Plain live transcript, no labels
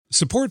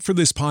Support for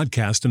this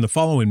podcast and the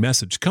following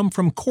message come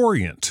from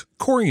Corient.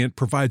 Corient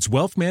provides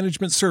wealth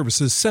management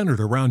services centered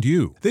around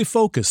you. They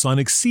focus on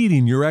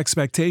exceeding your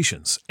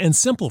expectations and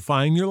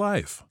simplifying your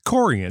life.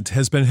 Corient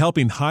has been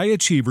helping high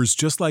achievers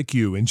just like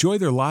you enjoy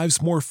their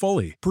lives more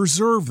fully,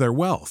 preserve their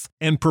wealth,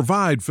 and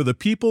provide for the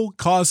people,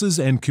 causes,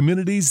 and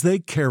communities they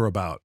care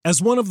about. As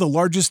one of the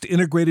largest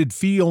integrated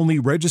fee-only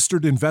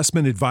registered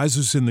investment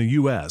advisors in the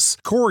U.S.,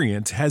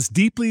 Corient has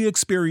deeply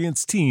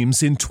experienced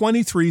teams in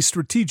 23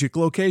 strategic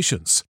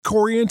locations.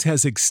 Corient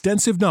has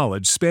extensive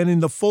knowledge spanning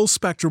the full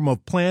spectrum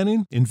of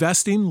planning,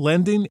 investing,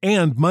 lending,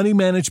 and money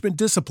management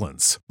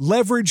disciplines.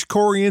 Leverage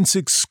Corient's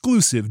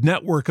exclusive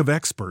network of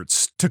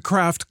experts to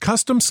craft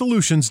custom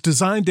solutions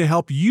designed to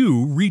help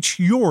you reach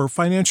your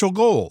financial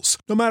goals,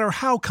 no matter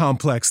how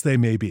complex they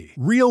may be.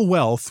 Real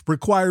wealth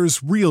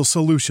requires real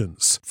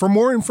solutions. For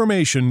more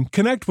information,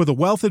 connect with a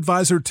wealth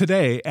advisor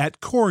today at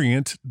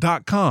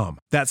Corient.com.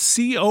 That's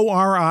Corient.com.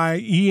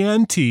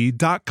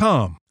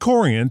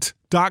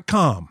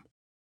 Corient.com.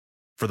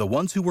 For the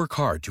ones who work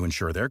hard to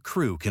ensure their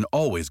crew can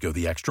always go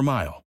the extra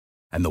mile,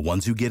 and the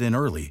ones who get in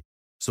early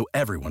so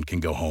everyone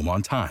can go home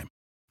on time,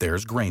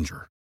 there's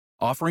Grainger,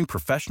 offering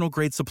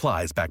professional-grade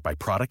supplies backed by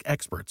product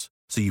experts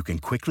so you can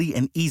quickly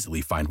and easily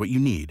find what you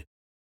need.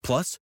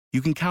 Plus, you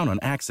can count on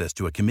access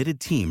to a committed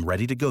team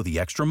ready to go the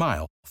extra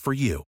mile for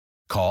you.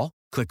 Call,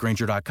 click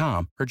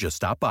Grainger.com, or just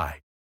stop by.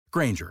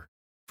 Grainger,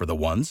 for the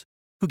ones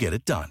who get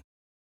it done.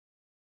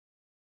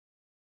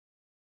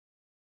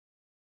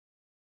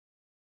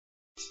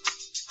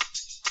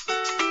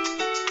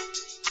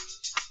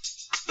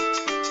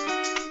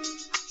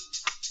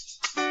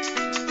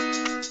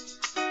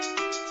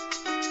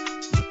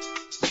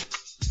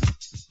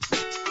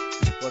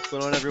 What's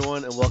going on,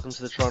 everyone, and welcome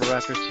to the Toronto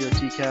Raptors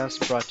TOT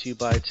Cast, brought to you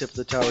by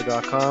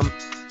TipTheTower.com.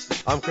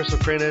 I'm Crystal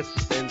Kranitz,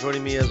 and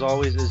joining me, as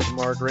always, is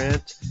DeMar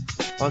Grant.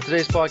 On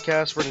today's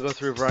podcast, we're going to go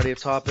through a variety of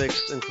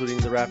topics, including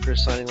the Raptors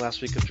signing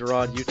last week of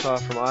Gerard Utah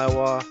from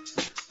Iowa,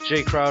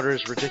 Jay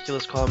Crowder's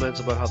ridiculous comments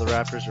about how the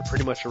Raptors are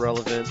pretty much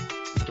irrelevant,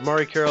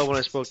 DeMarre Carroll, when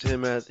I spoke to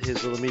him at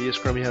his little media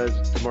scrum he had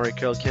at DeMarre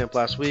Carroll camp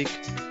last week,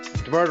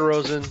 DeMar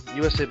DeRozan,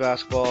 USA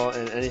Basketball,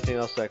 and anything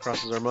else that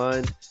crosses our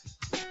mind.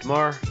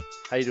 DeMar,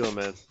 how you doing,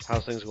 man?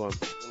 How's things going?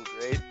 Doing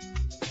great.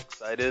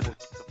 Excited to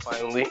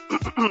finally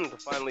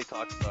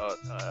talk about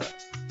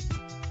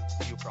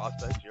new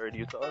prospect Gerard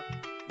Utah.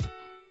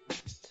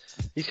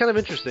 He's kind of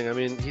interesting. I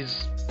mean,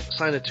 he's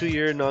signed a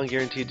 2-year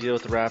non-guaranteed deal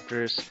with the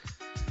Raptors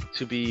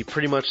to be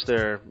pretty much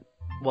their,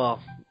 well,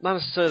 not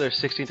necessarily their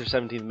 16th or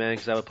 17th man,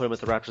 because I would put him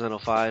at the Raptors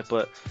 905,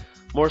 but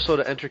more so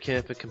to enter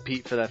camp and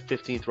compete for that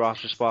 15th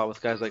roster spot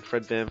with guys like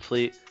Fred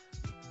VanVleet.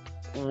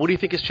 What do you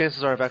think his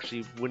chances are of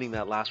actually winning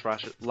that last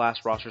roster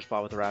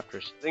spot with the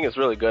Raptors? I think it's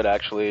really good,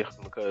 actually,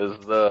 because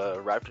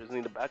the Raptors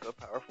need a backup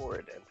power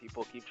forward, and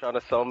people keep trying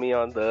to sell me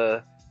on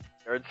the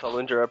Jared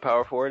Sullinger at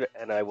power forward,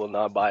 and I will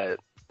not buy it.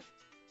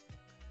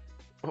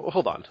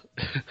 Hold on.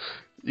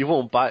 You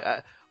won't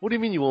buy what do you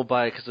mean you won't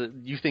buy it? Because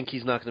you think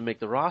he's not going to make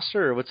the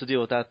roster, or what's the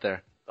deal with that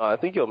there? I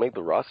think he'll make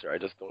the roster. I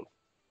just don't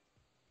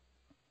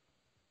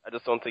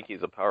think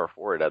he's a power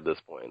forward at this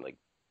point. Like,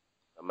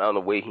 the amount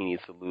of weight he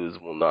needs to lose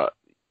will not.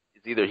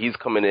 It's either he's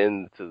coming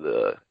into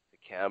the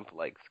camp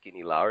like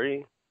Skinny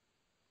Lowry,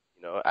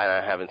 you know, and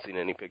I haven't seen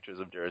any pictures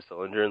of Jared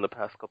Sullinger in the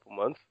past couple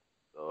months.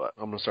 So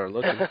I'm going to start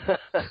looking.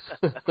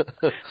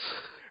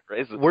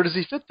 Right, so where does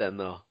he fit then,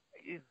 though?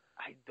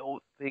 I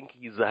don't think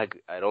he's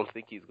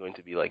going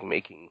to be like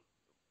making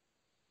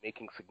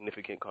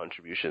significant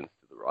contributions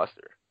to the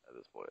roster at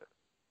this point.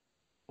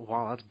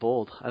 Wow, that's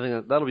bold. I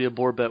think that'll be a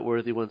board bet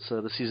worthy once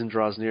the season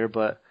draws near.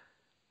 But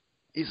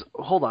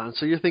hold on.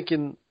 So you're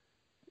thinking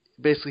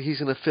basically he's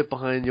going to fit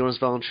behind Jonas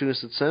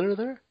Valanciunas at center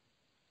there?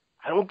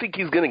 I don't think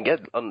he's going to get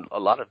a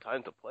lot of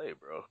time to play,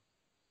 bro.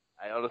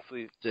 I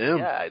honestly, damn.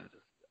 Yeah.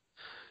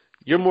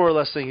 You're more or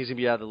less saying he's going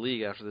to be out of the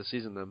league after the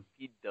season, then? If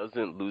he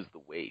doesn't lose the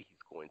weight,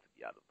 he's going to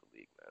be out of the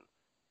league,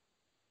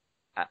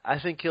 man. I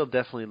think he'll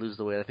definitely lose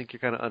the weight. I think you're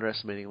kind of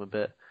underestimating him a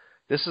bit.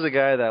 This is a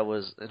guy that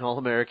was an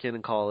All-American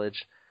in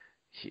college.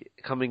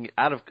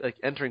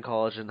 Entering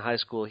college and high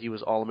school, he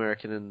was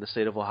All-American in the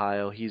state of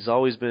Ohio. He's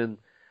always been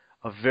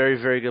a very,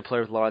 very good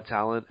player with a lot of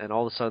talent, and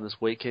all of a sudden this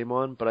weight came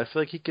on. But I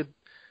feel like he could,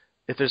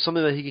 if there's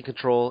something that he can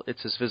control,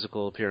 it's his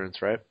physical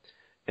appearance, right?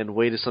 And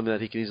weight is something that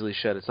he can easily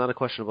shed. It's not a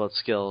question about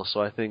skill.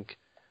 So I think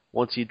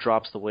once he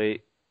drops the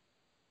weight,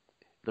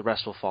 the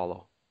rest will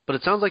follow. But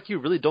it sounds like you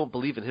really don't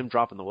believe in him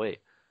dropping the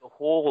weight.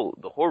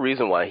 The whole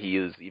reason why he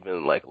is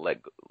even let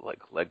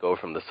go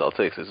from the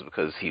Celtics is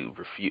because he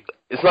refused.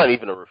 It's not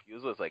even a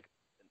refusal. It's like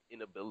an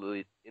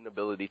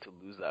inability to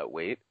lose that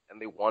weight,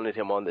 and they wanted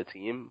him on the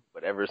team.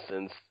 But ever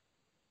since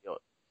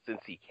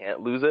he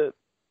can't lose it,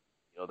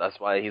 that's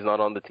why he's not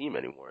on the team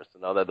anymore. So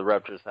now that the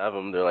Raptors have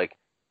him, they're like,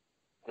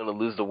 he's gonna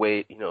lose the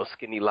weight.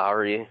 Skinny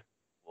Lowry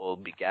will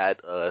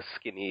begat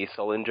Skinny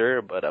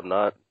Sullinger, but I'm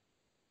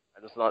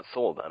just not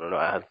sold. I don't know.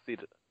 I have to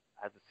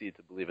see it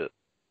to believe it.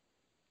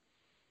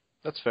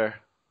 That's fair.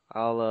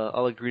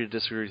 I'll agree to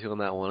disagree with you on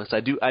that one.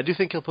 I do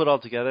think he'll put it all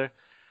together.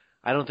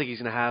 I don't think he's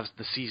going to have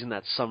the season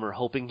that some are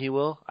hoping he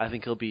will. I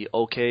think he'll be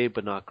okay,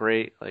 but not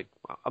great. Like,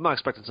 I'm not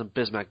expecting some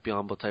Bismack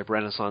Biyombo type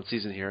renaissance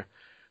season here,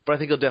 but I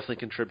think he'll definitely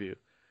contribute.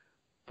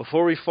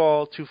 Before we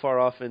fall too far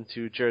off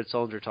into Jared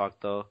Sullinger talk,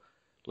 though,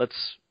 let's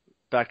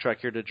backtrack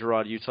here to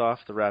Jarrod Uthoff,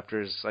 the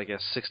Raptors, I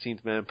guess,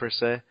 16th man per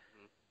se.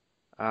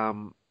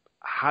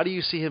 How do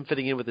you see him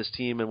fitting in with his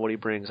team and what he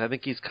brings? I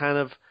think he's kind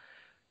of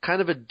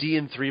a D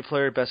and 3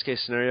 player, best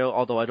case scenario,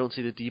 although I don't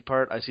see the D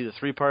part. I see the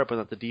 3 part, but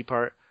not the D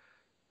part.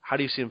 How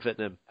do you see him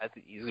fitting in? I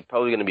think he's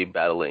probably going to be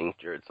battling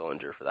Jared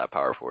Sullinger for that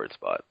power forward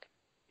spot.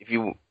 If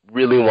you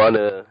really want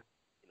to,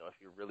 if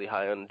you're really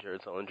high on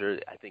Jared Sullinger,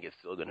 I think it's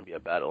still going to be a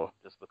battle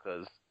just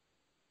because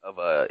of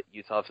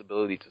Uthoff's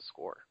ability to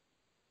score.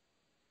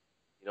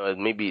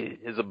 Maybe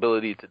his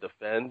ability to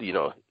defend,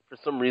 for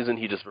some reason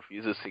he just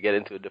refuses to get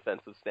into a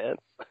defensive stance.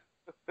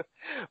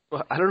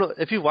 Well, I don't know.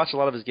 If you've watched a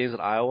lot of his games at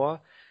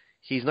Iowa,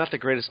 he's not the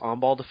greatest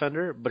on-ball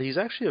defender, but he's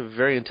actually a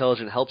very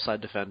intelligent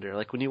help-side defender.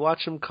 Like, when you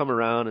watch him come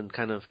around and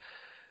kind of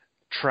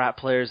trap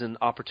players in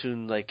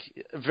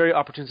very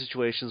opportune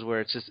situations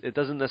where it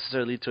doesn't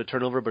necessarily lead to a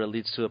turnover, but it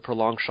leads to a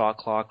prolonged shot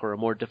clock or a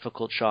more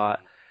difficult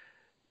shot.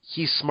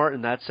 He's smart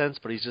in that sense,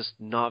 but he's just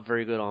not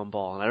very good on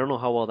ball, and I don't know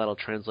how well that'll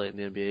translate in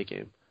the NBA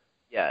game.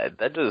 Yeah,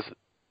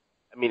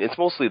 it's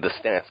mostly the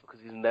stance, because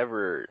he's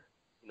never,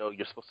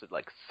 you're supposed to,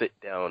 sit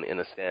down in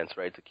a stance,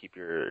 right, to keep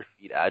your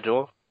feet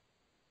agile.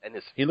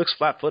 And he looks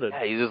flat-footed.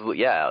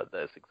 Yeah,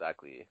 that's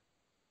exactly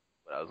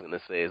what I was going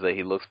to say, is that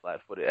he looks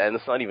flat-footed. And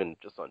it's not even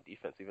just on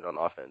defense, even on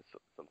offense,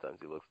 sometimes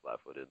he looks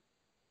flat-footed.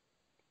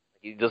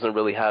 He doesn't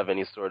really have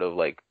any sort of,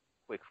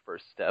 quick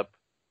first step.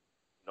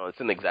 It's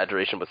an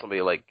exaggeration, but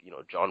somebody like,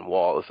 John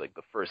Wall is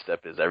the first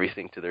step is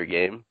everything to their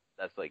game.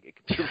 That's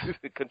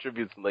it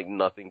contributes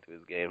nothing to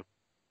his game.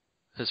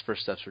 His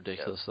first step's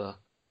ridiculous, though.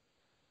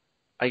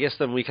 I guess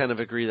then we kind of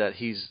agree that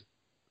he's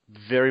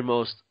very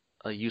most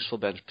a useful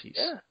bench piece.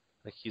 Yeah.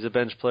 He's a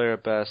bench player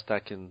at best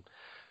that can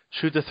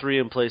shoot the 3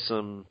 and play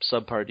some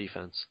subpar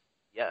defense.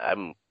 Yeah,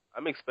 I'm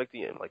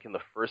expecting him, in the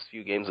first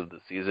few games of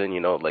the season,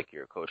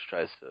 your coach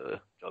tries to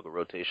juggle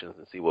rotations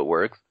and see what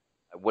works.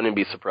 I wouldn't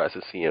be surprised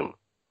to see him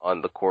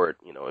on the court,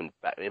 in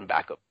the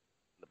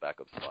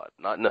backup spot.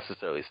 Not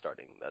necessarily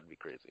starting. That'd be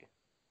crazy.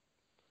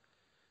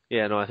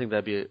 Yeah, no, I think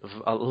that'd be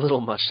a little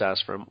much to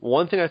ask for him.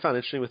 One thing I found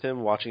interesting with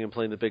him, watching him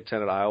play in the Big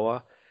Ten at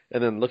Iowa,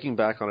 and then looking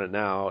back on it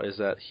now, is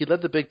that he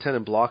led the Big Ten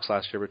in blocks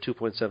last year with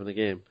 2.7 a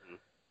game.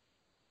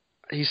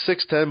 Mm-hmm. He's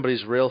 6'10", but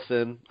he's rail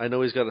thin. I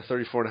know he's got a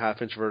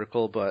 34.5-inch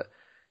vertical, but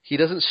he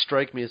doesn't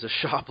strike me as a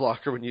shot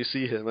blocker when you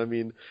see him. I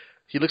mean,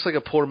 he looks like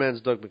a poor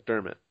man's Doug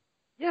McDermott.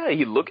 Yeah,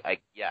 he looks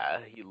like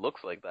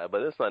that,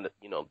 but it's not,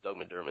 Doug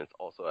McDermott's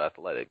also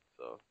athletic,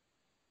 so.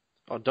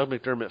 Oh, Doug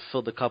McDermott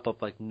filled the cup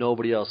up like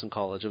nobody else in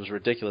college. It was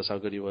ridiculous how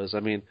good he was. I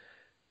mean,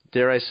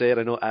 dare I say it,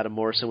 I know Adam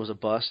Morrison was a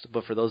bust,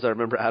 but for those that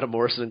remember Adam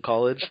Morrison in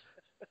college,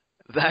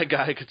 that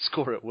guy could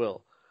score at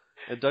will.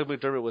 And Doug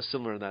McDermott was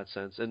similar in that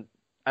sense. And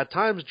at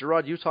times,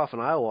 Jarrod Uthoff in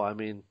Iowa, I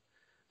mean,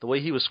 the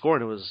way he was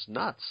scoring, it was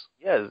nuts.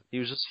 Yeah. He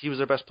was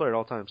their best player at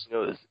all times.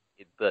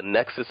 The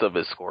nexus of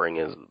his scoring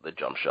is the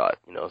jump shot,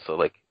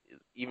 so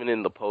even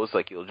in the post,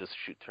 he'll just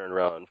shoot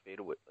turnaround, fade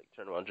away,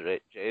 turnaround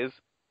J's.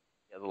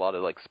 He has a lot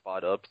of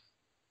spot ups.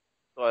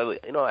 So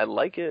I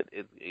like it.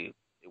 It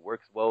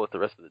works well with the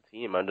rest of the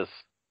team. I don't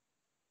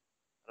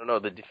know,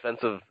 the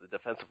defensive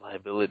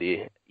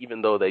liability,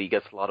 even though that he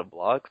gets a lot of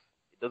blocks,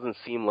 it doesn't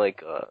seem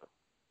like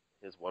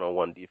his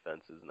one-on-one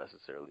defense is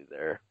necessarily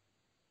there.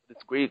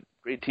 It's great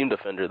team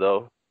defender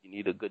though. You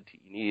need good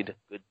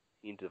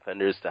team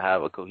defenders to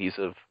have a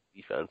cohesive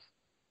defense.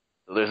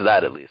 So there's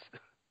that at least.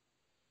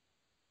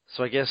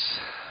 So I guess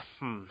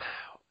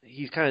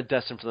he's kind of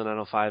destined for the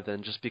 905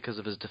 then, just because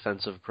of his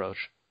defensive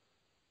approach.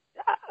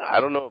 I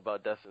don't know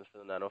about destined for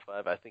the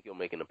 905. I think he'll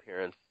make an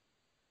appearance.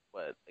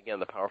 But again,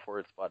 the power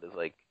forward spot is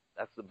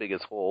that's the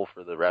biggest hole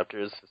for the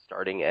Raptors,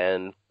 starting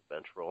and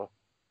bench role.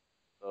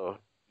 So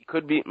he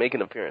could make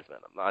an appearance, man.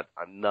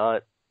 I'm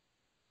not.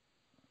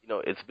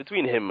 It's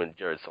between him and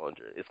Jared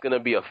Sullinger. It's gonna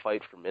be a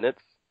fight for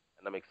minutes,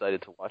 and I'm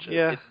excited to watch it.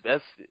 Yeah. It's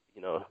best,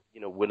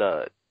 when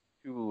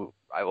two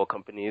rival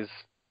companies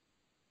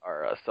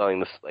are selling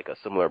this a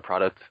similar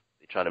product,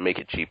 they try to make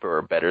it cheaper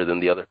or better than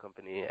the other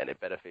company, and it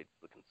benefits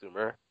the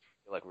consumer.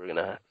 I feel like we're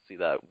gonna see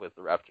that with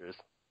the Raptors,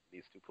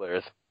 these two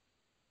players.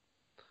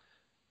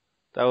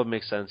 That would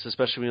make sense,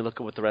 especially when you look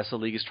at what the rest of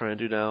the league is trying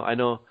to do now. I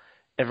know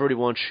everybody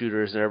wants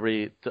shooters,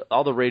 and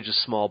all the rage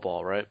is small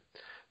ball, right?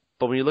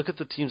 But when you look at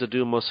the teams that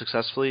do it most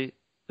successfully,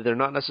 they're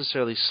not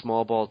necessarily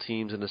small ball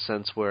teams in the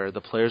sense where the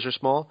players are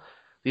small.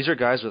 These are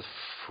guys with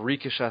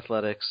freakish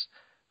athletics,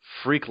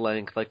 freak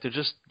length.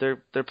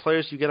 They're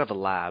players you get out of a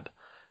lab.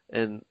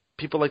 And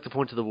people like to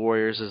point to the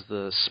Warriors as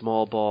the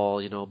small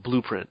ball,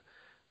 blueprint.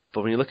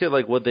 But when you look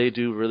at what they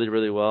do really,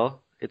 really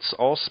well, it's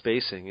all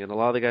spacing. And a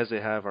lot of the guys they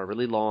have are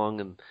really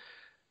long, and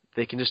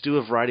they can just do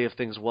a variety of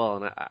things well.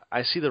 And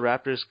I see the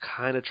Raptors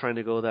kind of trying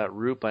to go that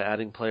route by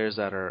adding players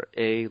that are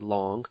A,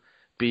 long,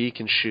 B,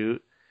 can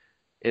shoot,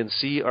 and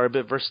C, are a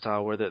bit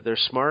versatile, where they're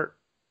smart,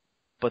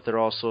 but they're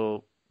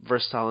also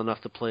versatile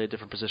enough to play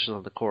different positions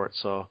on the court.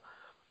 So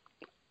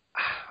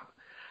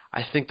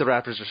I think the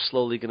Raptors are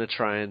slowly going to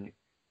try and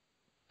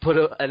put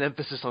an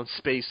emphasis on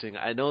spacing.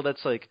 I know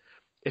that's like,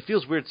 it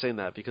feels weird saying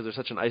that because they're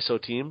such an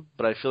ISO team,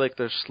 but I feel like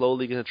they're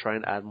slowly going to try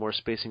and add more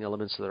spacing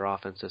elements to their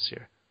offense this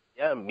year.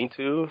 Yeah, me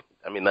too.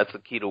 I mean, that's the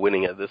key to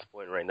winning at this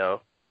point right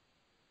now.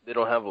 They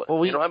don't have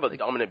a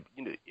dominant.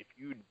 If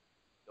you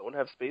don't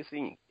have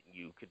spacing,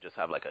 you could just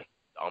have like a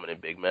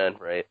dominant big man,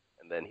 right?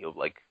 And then he'll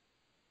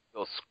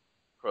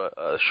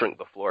shrink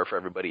the floor for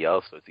everybody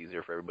else, so it's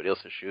easier for everybody else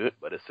to shoot.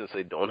 But since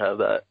they don't have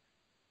that,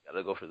 you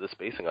gotta go for the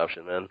spacing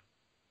option, man.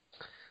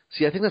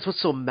 See, I think that's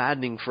what's so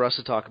maddening for us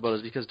to talk about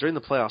is because during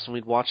the playoffs, when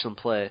we'd watch them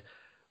play,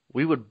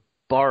 we would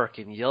bark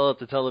and yell at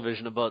the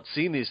television about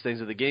seeing these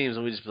things at the games,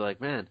 and we'd just be like,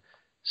 man,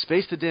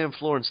 space the damn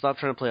floor and stop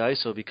trying to play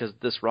ISO because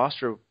this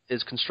roster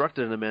is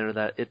constructed in a manner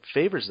that it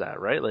favors that,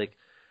 right? Like,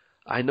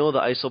 I know the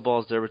ISO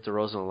ball is there with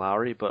DeRozan and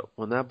Lowry, but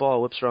when that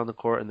ball whips around the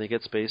court and they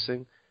get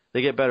spacing,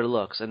 they get better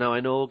looks. And now I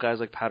know guys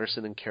like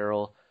Patterson and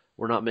Carroll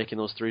were not making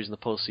those threes in the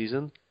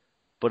postseason,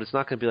 but it's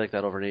not going to be like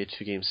that over an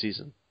 82-game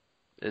season.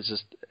 It's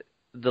just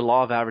the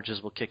law of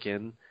averages will kick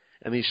in,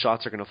 and these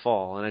shots are going to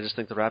fall. And I just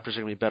think the Raptors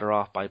are going to be better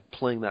off by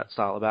playing that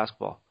style of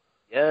basketball.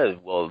 Yeah,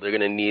 well, they're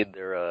going to need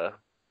their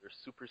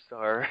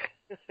superstar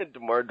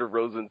DeMar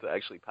DeRozan to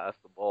actually pass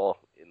the ball.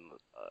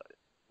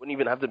 Wouldn't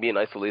even have to be in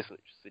isolation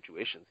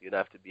situations. You'd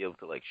have to be able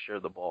to like share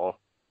the ball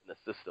in a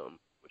system,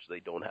 which they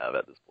don't have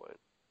at this point.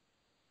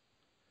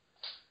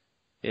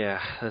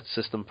 Yeah, that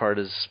system part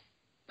is.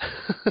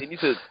 They need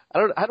to.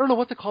 I don't know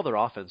what to call their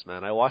offense,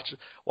 man. Watching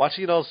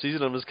it all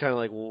season. I'm just kind of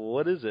like,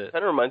 what is it? It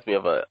kind of reminds me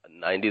of a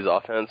 '90s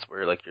offense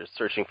where like you're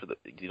searching for the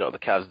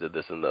Cavs did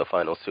this in the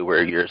finals too,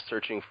 where you're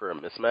searching for a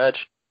mismatch,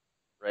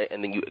 right,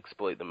 and then you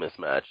exploit the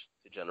mismatch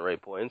to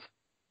generate points.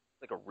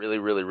 It's like a really,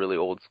 really, really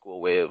old school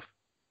way of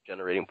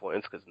generating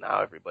points because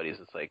now everybody's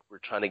just like we're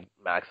trying to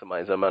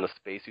maximize the amount of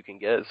space you can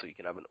get so you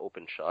can have an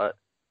open shot.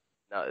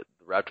 Now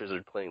the Raptors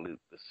are playing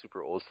the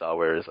super old style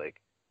where it's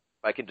like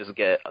if I can just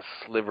get a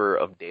sliver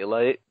of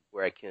daylight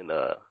where I can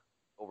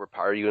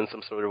overpower you in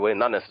some sort of way,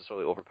 not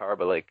necessarily overpower,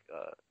 but like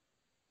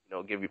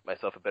give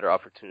myself a better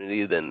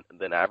opportunity than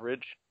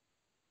average,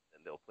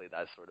 and they'll play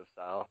that sort of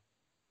style.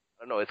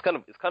 I don't know. It's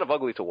kind of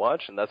ugly to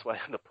watch, and that's why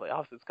in the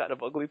playoffs it's kind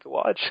of ugly to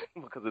watch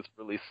because it's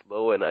really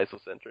slow and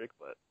isocentric.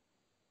 But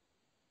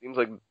seems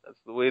like that's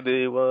the way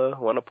they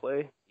want to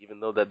play,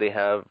 even though that they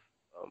have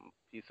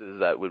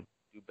pieces that would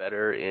do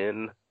better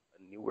in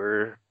a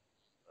newer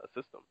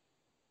system.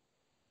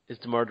 Is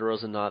DeMar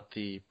DeRozan not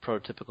the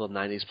prototypical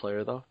 90s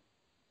player, though?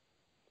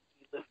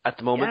 At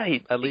the moment, yeah,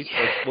 at least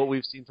like what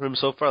we've seen from him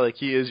so far, like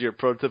he is your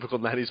prototypical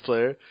 90s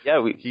player.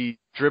 Yeah, he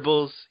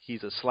dribbles,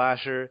 he's a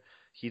slasher,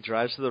 he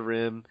drives to the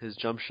rim, his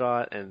jump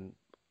shot, and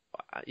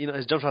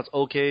his jump shot's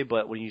okay,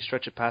 but when you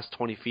stretch it past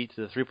 20 feet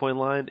to the three-point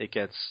line, it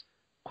gets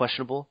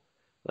questionable.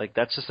 Like,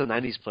 that's just a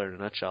 90s player in a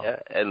nutshell. Yeah,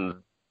 and,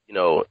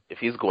 if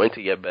he's going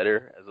to get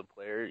better as a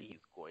player, he's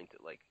going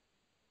to, like,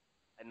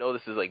 I know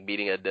this is, like,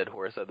 beating a dead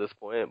horse at this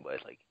point,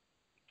 but, like,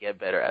 get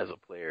better as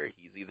a player,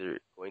 he's either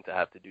going to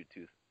have to do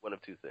one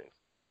of two things.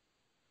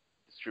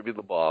 Distribute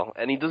the ball,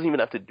 and he doesn't even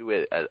have to do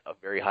it at a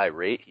very high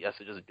rate. He has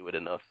to just do it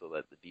enough so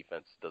that the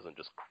defense doesn't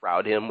just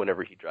crowd him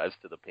whenever he drives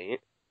to the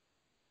paint,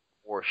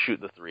 or shoot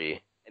the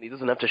three. And he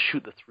doesn't have to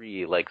shoot the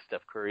three like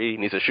Steph Curry. He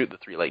needs to shoot the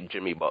three like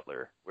Jimmy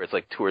Butler, where it's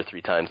like 2 or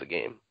 3 times a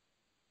game.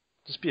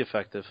 Just be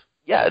effective.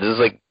 Yeah, it is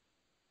like,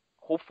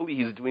 hopefully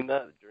he's doing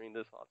that during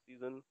this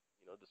offseason,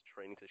 just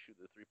training to shoot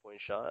the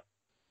three-point shot.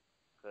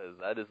 Because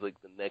that is like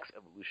the next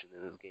evolution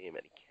in his game,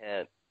 and he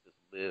can't just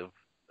live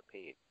in the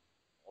paint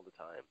all the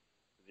time.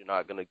 Because you're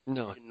not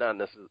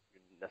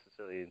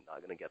necessarily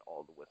not gonna get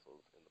all the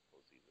whistles in the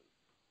postseason.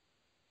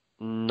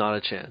 Not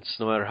a chance,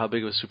 no matter how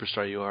big of a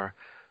superstar you are.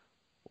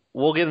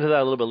 We'll get into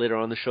that a little bit later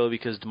on the show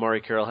because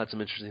DeMarre Carroll had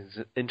some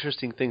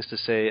interesting things to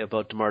say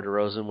about DeMar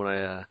DeRozan when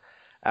I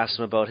asked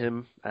him about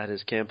him at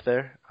his camp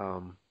there.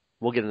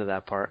 We'll get into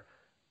that part.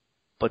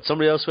 But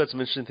somebody else who had some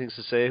interesting things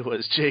to say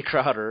was Jay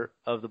Crowder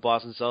of the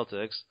Boston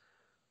Celtics,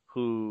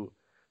 who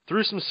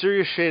threw some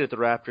serious shade at the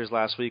Raptors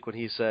last week when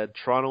he said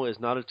Toronto is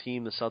not a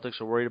team the Celtics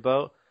are worried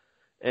about,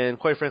 and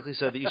quite frankly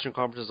said the Eastern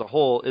Conference as a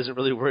whole isn't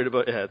really worried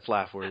about. Yeah, it's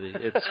laugh-worthy.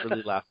 It's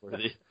really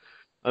laugh-worthy.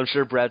 I'm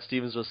sure Brad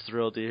Stevens was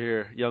thrilled to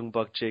hear young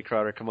buck Jay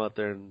Crowder come out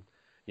there and,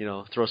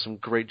 throw some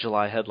great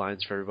July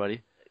headlines for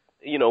everybody.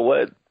 You know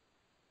what?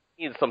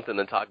 He needs something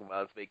to talk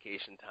about. It's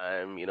vacation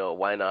time.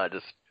 Why not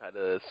just try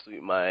to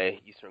sweep my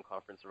Eastern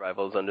Conference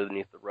rivals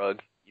underneath the rug,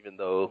 even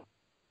though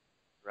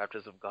the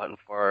Raptors have gotten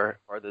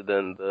farther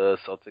than the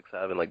Celtics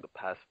have in, like, the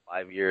past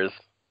 5 years.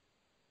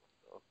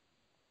 So,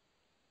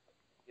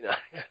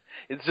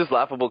 it's just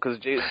laughable because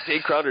Jay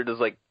Crowder does,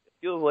 like, it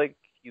feels like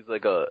he's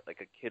like a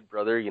kid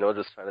brother,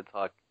 just trying to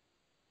talk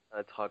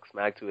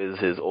smack to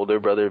his older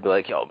brother, be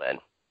like, yo, man,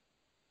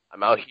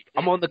 I'm out here.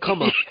 I'm on the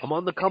come up. I'm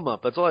on the come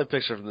up. That's all I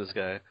picture from this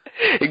guy.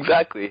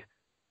 Exactly.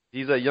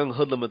 He's that young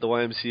hoodlum at the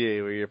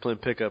YMCA where you're playing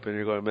pickup and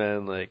you're going,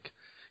 man, like,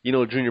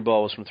 junior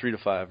ball was from 3 to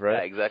 5, right?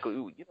 Yeah, exactly.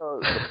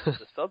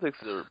 The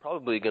Celtics are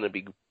probably going to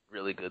be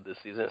really good this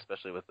season,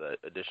 especially with the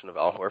addition of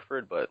Al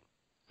Horford, but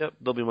yep,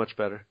 they'll be much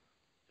better.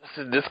 just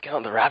to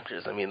discount the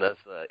Raptors, I mean, that's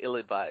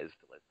ill-advised,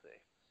 let's say.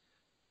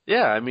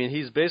 Yeah, I mean,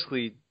 he's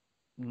basically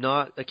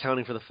not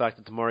accounting for the fact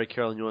that Damari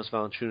Carroll and Jonas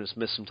Valanciunas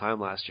missed some time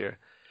last year.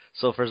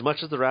 So for as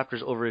much as the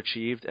Raptors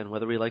overachieved, and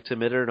whether we like to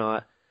admit it or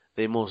not,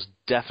 they most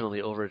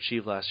definitely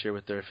overachieved last year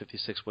with their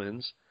 56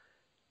 wins.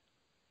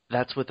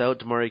 That's without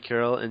Damari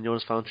Carroll and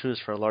Jonas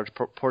Valanciunas for a large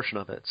portion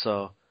of it.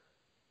 So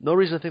no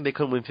reason to think they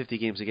couldn't win 50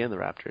 games again, the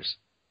Raptors.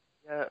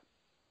 Yeah,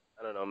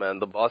 I don't know, man.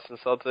 The Boston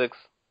Celtics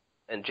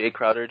and Jay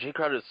Crowder. Jay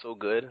Crowder is so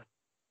good,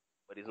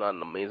 but he's not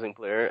an amazing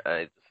player.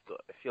 I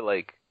feel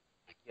like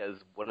he has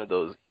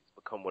he's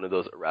become one of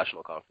those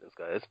irrational confidence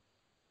guys,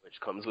 which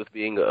comes with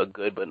being a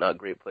good but not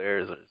great player.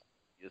 You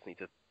just need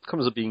to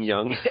Comes with being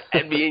young.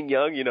 and being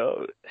young,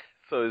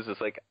 So it's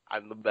just like,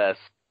 I'm the best,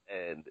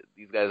 and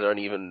these guys aren't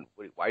even.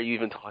 Why are you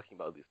even talking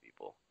about these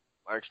people?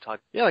 Why aren't you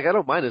talking? Yeah, like I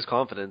don't mind his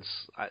confidence.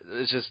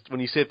 It's just when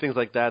you say things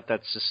like that,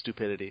 that's just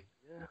stupidity.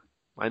 Yeah.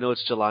 I know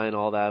it's July and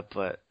all that,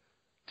 but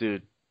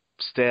dude,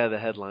 stay out of the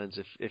headlines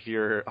if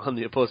you're on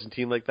the opposing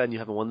team like that and you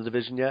haven't won the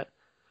division yet.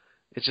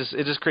 It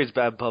just creates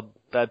bad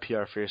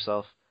PR for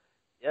yourself.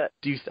 Yeah.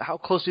 How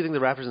close do you think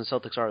the Raptors and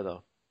Celtics are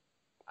though?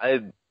 I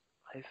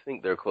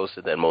think they're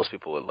closer than most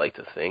people would like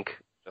to think.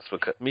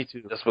 Me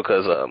too. Just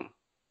because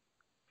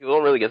people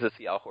don't really get to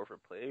see Al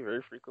Horford play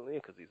very frequently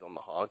because he's on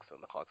the Hawks,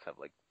 and the Hawks have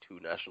like 2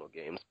 national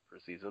games per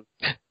season.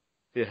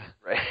 Yeah.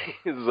 Right?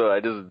 So I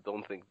just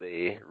don't think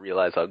they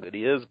realize how good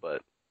he is,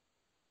 but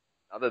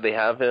now that they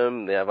have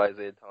him, they have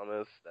Isaiah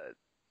Thomas, that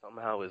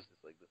somehow is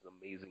just like this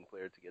amazing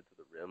player to get to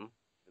the rim,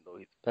 even though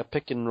he's... That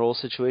pick and roll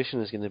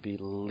situation is going to be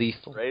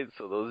lethal. Right?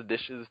 So those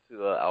dishes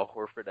to Al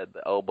Horford at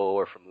the elbow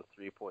or from the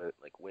 3-point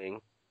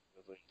wing.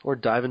 Or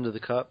dive into the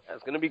cup. Yeah,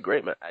 it's going to be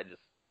great, man.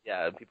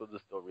 People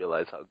just don't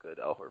realize how good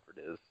Al Horford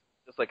is.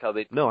 Just like how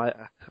they... No,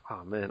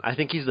 I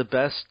think he's the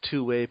best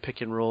two-way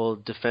pick-and-roll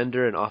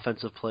defender and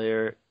offensive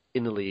player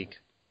in the league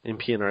in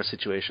PNR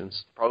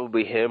situations.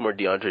 Probably him or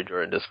DeAndre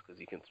Jordan, just because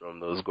he can throw him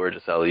those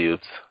gorgeous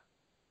alley-oops.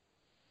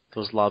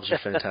 Those lobs are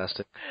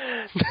fantastic.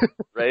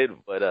 Right?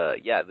 But, I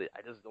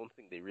just don't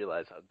think they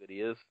realize how good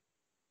he is.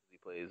 He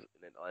plays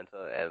in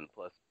Atlanta, and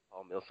plus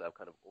Paul Millsap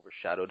kind of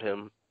overshadowed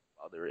him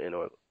while they were in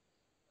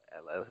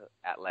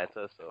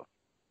Atlanta, so...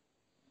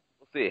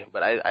 We'll see,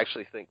 but I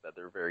actually think that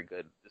they're very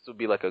good. This would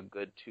be like a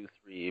good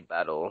 2-3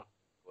 battle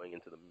going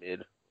into the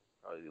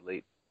probably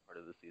late part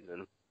of the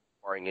season,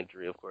 barring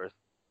injury, of course.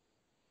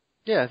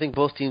 Yeah, I think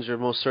both teams are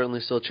most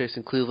certainly still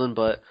chasing Cleveland,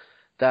 but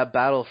that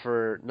battle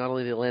for not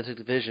only the Atlantic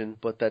Division,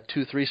 but that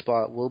 2-3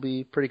 spot will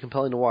be pretty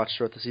compelling to watch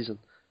throughout the season.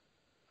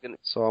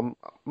 So I'm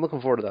looking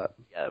forward to that.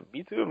 Yeah,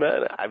 me too,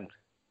 man. I'm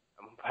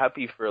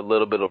happy for a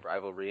little bit of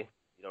rivalry.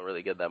 You don't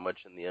really get that much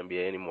in the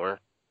NBA anymore.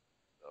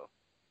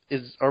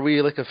 Are we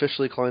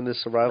officially calling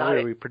this a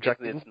rivalry? Are we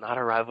projecting? It's not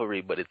a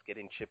rivalry, but it's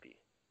getting chippy.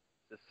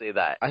 Just say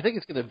that. I think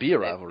it's going to be a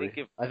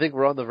rivalry. I think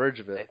we're on the verge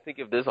of it. I think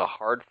if there's a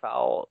hard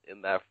foul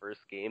in that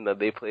first game that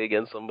they play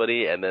against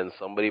somebody, and then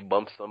somebody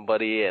bumps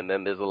somebody, and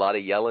then there's a lot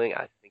of yelling,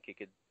 I think it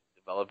could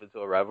develop into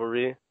a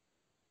rivalry.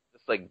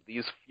 Just like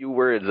these few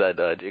words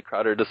that Jay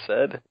Crowder just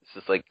said, it's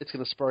just like... It's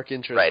going to spark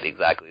interest. Right,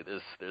 exactly.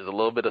 There's a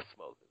little bit of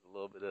smoke. There's a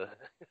little bit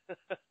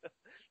of...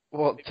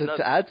 Well,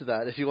 to add to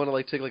that, if you want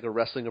to take a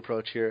wrestling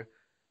approach here,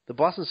 the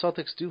Boston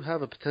Celtics do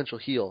have a potential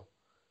heel.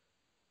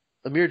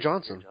 Amir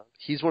Johnson.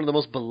 He's one of the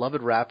most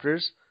beloved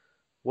Raptors.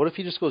 What if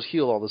he just goes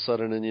heel all of a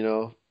sudden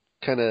and,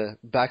 kind of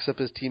backs up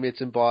his teammates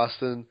in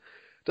Boston?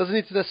 Doesn't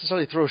need to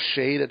necessarily throw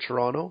shade at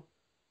Toronto,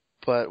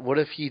 but what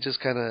if he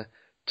just kind of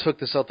took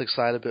the Celtics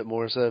side a bit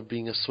more instead of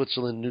being a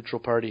Switzerland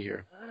neutral party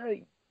here?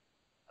 I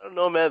don't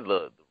know, man.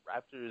 The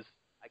Raptors,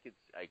 I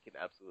can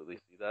absolutely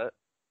see that.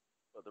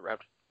 But the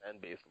Raptors fan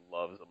base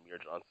loves Amir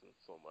Johnson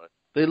so much.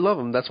 They love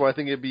him. That's why I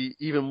think it'd be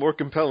even more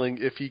compelling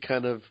if he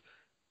kind of,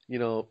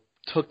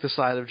 took the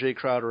side of Jay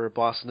Crowder or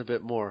Boston a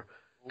bit more.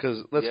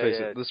 Because let's face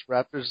it, this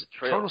Raptors,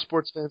 Toronto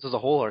sports fans as a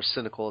whole are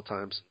cynical at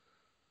times.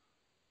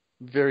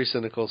 Very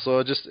cynical.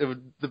 So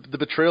the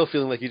betrayal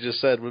feeling, like you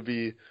just said, would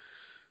be,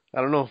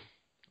 I don't know.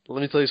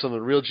 Let me tell you something.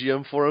 Real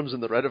GM forums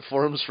and the Reddit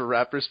forums for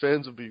Raptors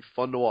fans would be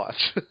fun to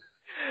watch.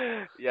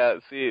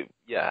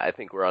 I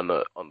think we're on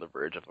the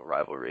verge of a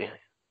rivalry.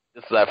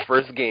 This is that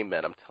first game,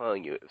 man. I'm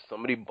telling you, if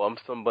somebody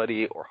bumps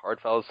somebody or hard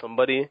fouls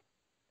somebody,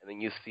 and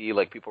then you see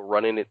people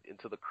running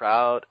into the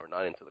crowd, or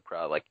not into the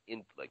crowd,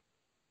 it's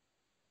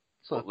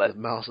not the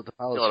mouse at the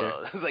palace.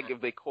 No. It's like if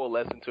they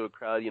coalesce into a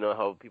crowd,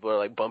 how people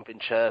are bumping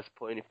chests,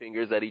 pointing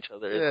fingers at each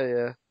other.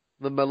 Yeah.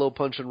 The mellow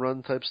punch and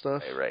run type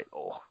stuff. Right.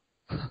 Oh.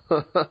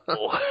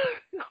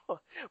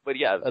 But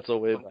yeah, that's a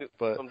way back,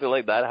 but something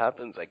like that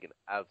happens, I can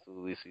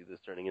absolutely see this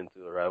turning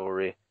into a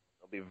rivalry.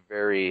 It'll be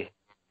very,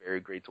 very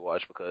great to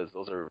watch because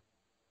those are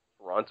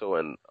Toronto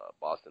and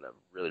Boston have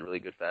really, really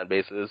good fan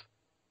bases,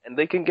 and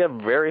they can get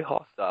very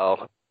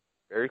hostile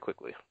very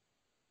quickly.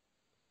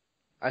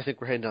 I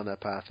think we're heading down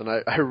that path, and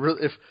I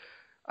really, if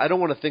I don't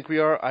want to think we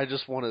are, I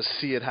just want to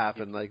see it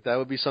happen. That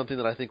would be something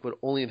that I think would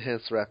only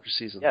enhance the Raptors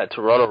season. Yeah,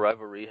 Toronto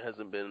rivalry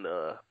hasn't been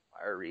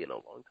fiery in a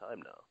long time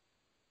now.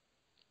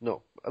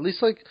 No. At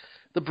least like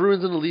the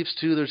Bruins and the Leafs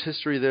too, there's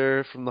history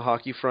there from the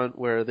hockey front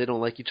where they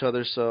don't like each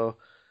other, so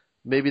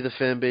maybe the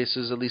fan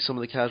bases, at least some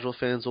of the casual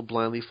fans, will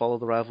blindly follow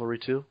the rivalry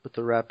too with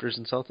the Raptors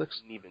and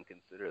Celtics. Didn't even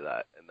consider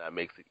that, and that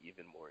makes it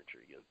even more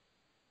intriguing.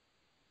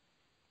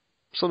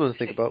 Something to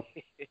think about.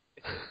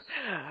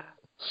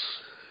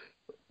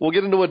 We'll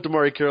get into what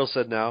DeMarre Carroll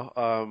said now.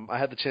 I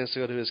had the chance to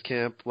go to his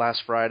camp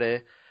last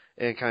Friday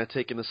and kind of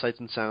take in the sights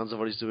and sounds of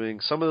what he's doing.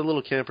 Some of the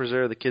little campers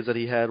there, the kids that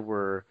he had,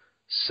 were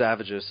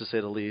savages, to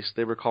say the least.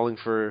 They were calling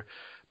for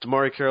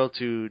DeMarre Carroll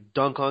to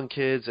dunk on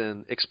kids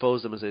and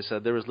expose them, as they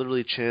said. There was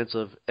literally a chance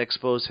of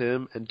expose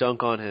him and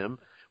dunk on him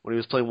when he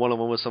was playing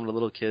one-on-one with some of the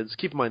little kids.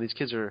 Keep in mind, these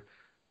kids are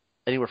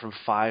anywhere from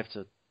 5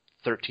 to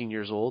 13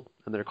 years old,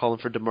 and they're calling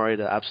for DeMarre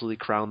to absolutely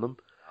crown them.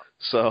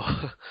 So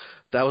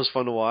that was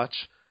fun to watch.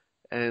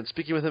 And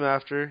speaking with him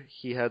after,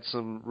 he had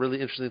some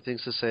really interesting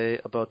things to say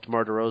about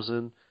DeMar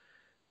DeRozan,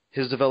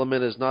 his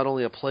development as not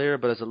only a player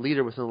but as a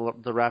leader within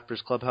the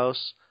Raptors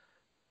clubhouse.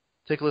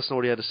 Take a listen to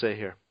what he had to say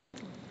here.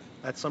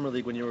 At Summer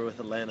League, when you were with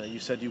Atlanta, you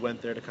said you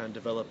went there to kind of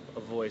develop a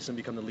voice and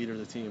become the leader of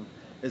the team.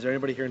 Is there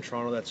anybody here in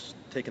Toronto that's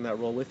taken that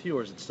role with you,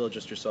 or is it still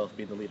just yourself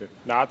being the leader?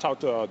 No, I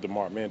talked to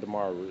DeMar. Me and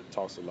DeMar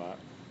talks a lot.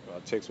 I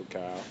text with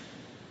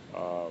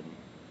Kyle.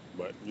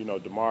 But,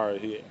 DeMar,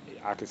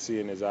 I could see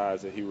in his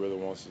eyes that he really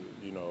wants to,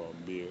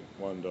 be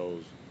one of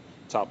those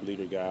top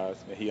leader guys.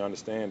 And he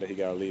understands that he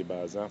got to lead by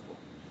example.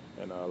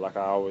 And like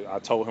I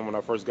told him when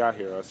I first got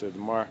here, I said,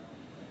 DeMar,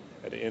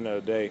 at the end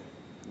of the day,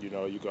 you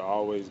can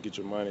always get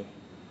your money.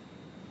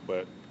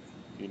 But,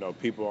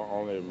 people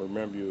only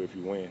remember you if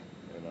you win.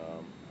 And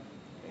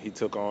he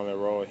took on that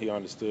role. He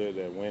understood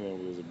that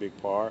winning was a big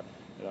part.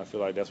 And I feel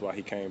like that's why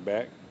he came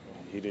back.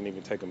 He didn't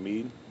even take a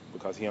meeting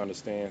because he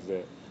understands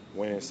that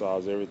winning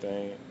solves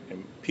everything,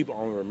 and people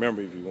only remember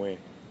if you win.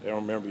 They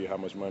don't remember you how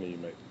much money you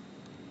make.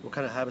 What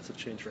kind of habits have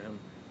changed for him?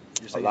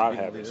 A lot of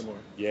habits.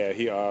 Yeah,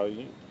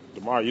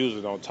 DeMar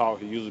usually don't talk.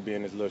 He usually be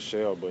in his little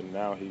shell, but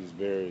now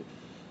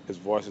his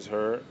voice is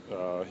heard.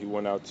 He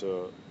went out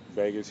to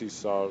Vegas. He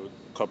saw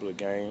a couple of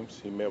games.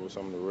 He met with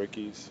some of the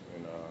rookies,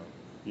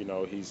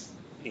 and he's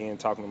in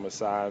talking to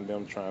Masai and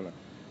them, trying to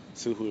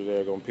see who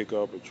they're going to pick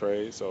up or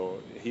trade. So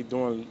he's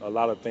doing a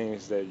lot of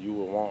things that you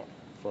would want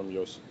from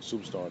your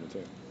superstar on the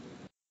team.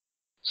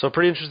 So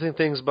pretty interesting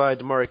things by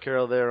DeMarre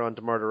Carroll there on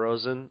DeMar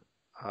DeRozan.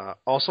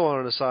 Also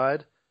on an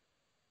aside,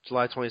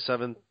 July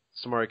 27th,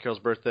 it's DeMarre Carroll's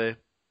birthday.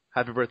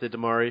 Happy birthday,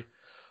 DeMarre.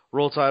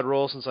 Roll Tide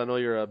roll, since I know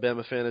you're a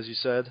Bama fan, as you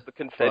said. The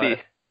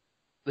confetti.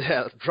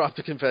 Yeah, drop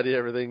the confetti,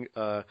 everything.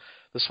 The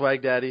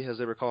swag daddy, as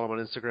they were calling him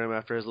on Instagram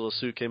after his little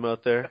suit came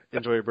out there.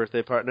 Enjoy your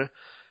birthday, partner.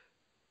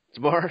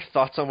 DeMar,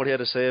 thoughts on what he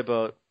had to say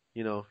about,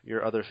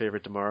 your other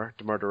favorite DeMar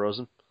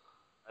DeRozan?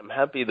 I'm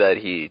happy that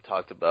he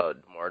talked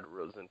about DeMar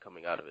DeRozan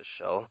coming out of his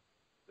shell.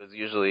 Because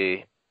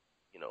usually,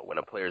 when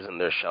a player's in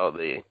their shell,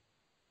 they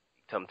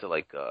tend to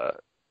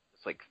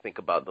just think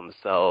about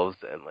themselves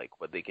and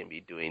what they can be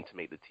doing to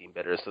make the team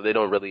better. So they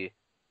don't really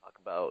talk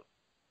about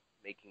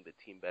making the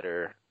team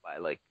better by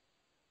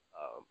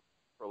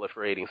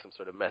proliferating some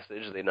sort of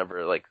message. They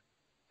never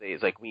say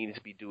it's we need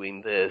to be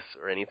doing this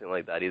or anything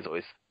like that. He's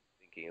always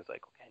thinking okay,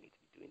 I need to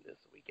be doing this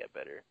so we get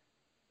better.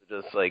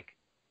 So just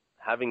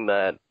having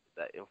that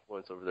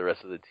influence over the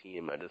rest of the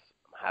team, I'm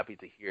happy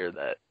to hear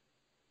that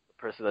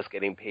person that's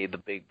getting paid the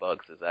big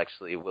bucks is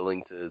actually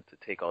willing to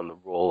take on the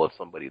role of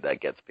somebody that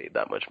gets paid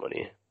that much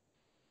money.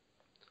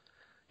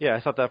 Yeah,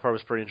 I thought that part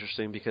was pretty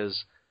interesting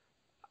because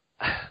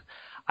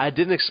I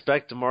didn't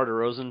expect DeMar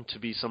DeRozan to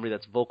be somebody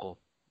that's vocal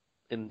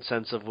in the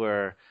sense of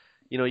where,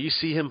 you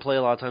see him play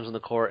a lot of times on the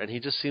court and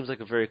he just seems like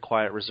a very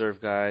quiet,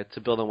 reserved guy.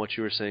 To build on what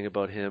you were saying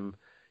about him,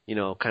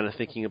 kind of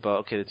thinking about,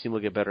 okay, the team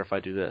will get better if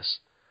I do this.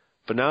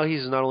 But now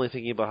he's not only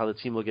thinking about how the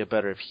team will get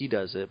better if he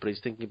does it, but he's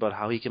thinking about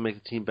how he can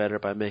make the team better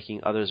by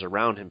making others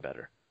around him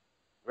better.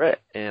 Right.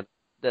 And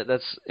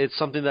it's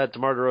something that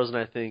DeMar DeRozan,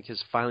 I think,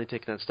 has finally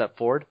taken that step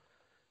forward.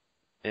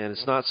 And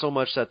it's not so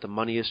much that the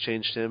money has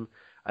changed him.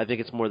 I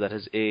think it's more that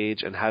his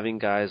age and having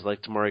guys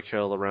like DeMarre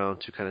Carroll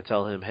around to kind of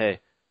tell him,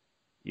 hey,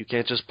 you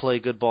can't just play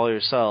good ball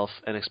yourself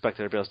and expect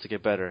everybody else to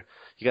get better.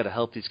 You got to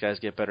help these guys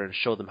get better and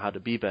show them how to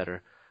be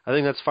better. I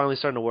think that's finally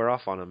starting to wear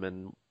off on him,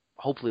 and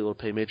hopefully it will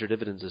pay major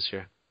dividends this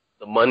year.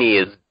 The money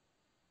is,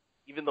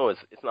 even though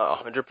it's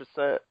not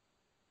 100%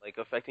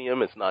 affecting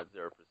him, it's not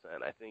 0%.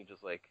 I think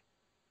just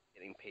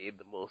getting paid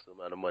the most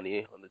amount of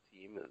money on the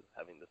team is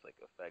having this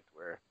effect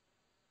where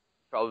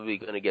he's probably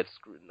going to get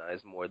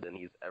scrutinized more than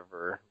he's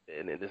ever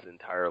been in his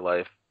entire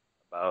life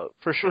about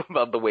for sure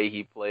about the way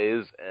he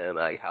plays and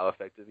how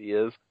effective he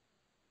is.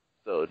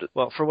 So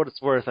well, for what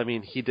it's worth, I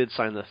mean, he did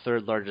sign the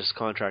third largest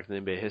contract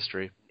in NBA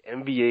history.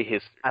 NBA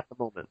history at the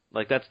moment.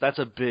 That's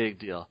a big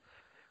deal.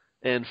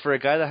 And for a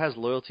guy that has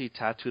loyalty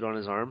tattooed on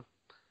his arm,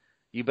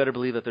 you better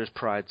believe that there's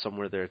pride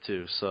somewhere there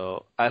too.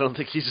 So I don't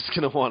think he's just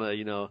going to want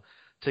to,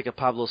 take a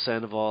Pablo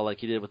Sandoval like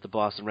he did with the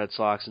Boston Red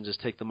Sox and just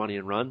take the money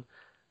and run.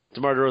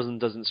 DeMar DeRozan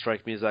doesn't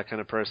strike me as that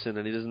kind of person,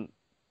 and he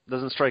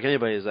doesn't strike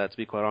anybody as that, to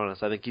be quite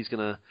honest. I think he's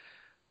going to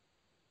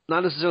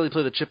not necessarily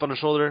play the chip on his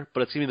shoulder,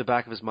 but it's going to be in the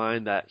back of his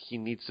mind that he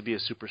needs to be a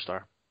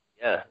superstar.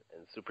 Yeah,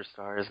 and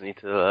superstars need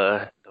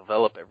to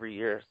develop every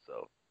year.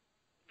 So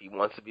if he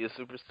wants to be a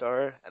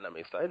superstar, and I'm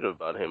excited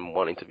about him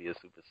wanting to be a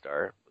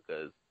superstar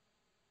because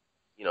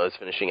his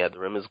finishing at the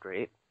rim is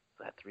great.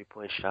 That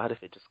 3-point shot,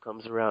 if it just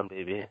comes around,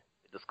 baby,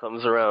 it just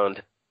comes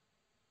around.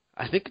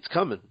 I think it's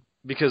coming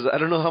because I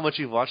don't know how much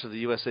you've watched of the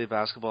USA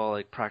basketball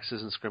like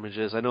practices and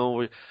scrimmages. I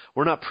know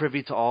we're not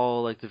privy to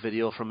all like the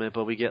video from it,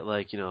 but we get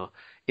like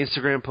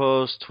Instagram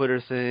posts,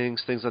 Twitter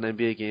things on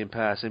NBA Game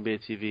Pass, NBA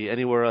TV,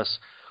 anywhere us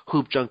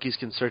hoop junkies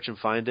can search and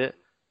find it.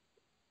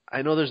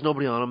 I know there's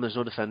nobody on them, there's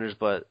no defenders,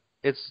 but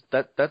it's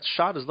that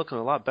shot is looking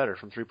a lot better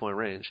from 3-point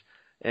range.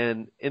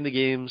 And in the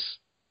games,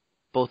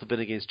 both have been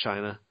against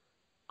China.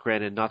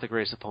 Granted, not the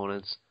greatest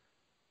opponents,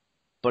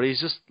 but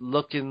he's just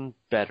looking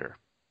better.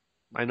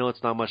 I know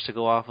it's not much to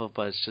go off of,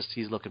 but it's just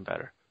he's looking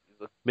better.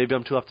 Maybe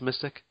I'm too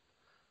optimistic?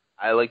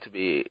 I like to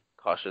be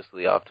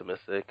cautiously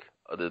optimistic,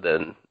 other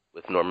than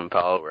with Norman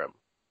Powell, where I'm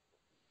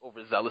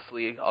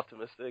overzealously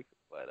optimistic.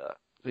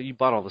 But you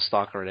bought all the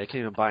stock already. I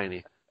can't even buy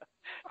any.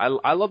 I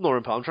love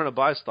Norman Powell. I'm trying to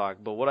buy stock,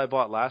 but what I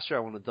bought last year,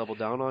 I want to double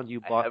down on. You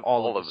bought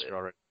all of it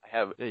already. I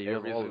have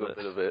every single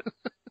bit of it.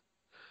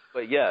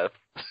 But yeah,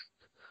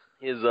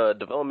 his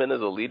development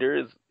as a leader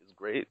is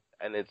great,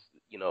 and it's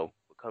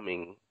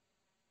becoming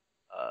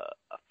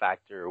a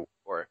factor,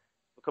 or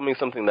becoming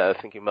something that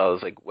I'm thinking about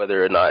is like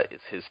whether or not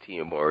it's his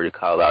team or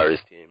Kyle Lowry's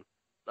team.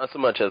 Not so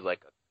much as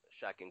like a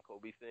Shaq and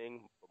Kobe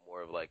thing, but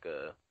more of like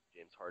a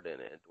James Harden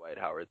and Dwight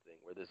Howard thing,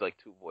 where there's like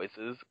two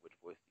voices. Which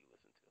voice do you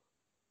listen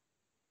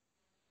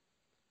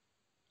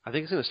to? I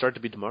think it's going to start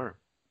to be DeMar.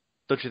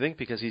 Don't you think?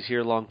 Because he's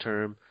here long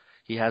term.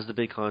 He has the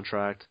big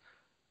contract.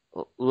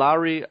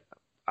 Lowry,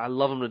 I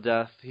love him to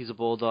death. He's a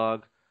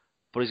bulldog,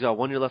 but he's got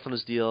 1 year left on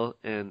his deal,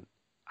 and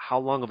how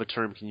long of a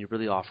term can you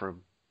really offer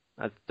him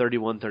at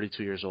 31,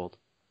 32 years old?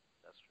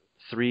 That's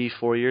true.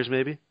 3-4 years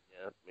maybe?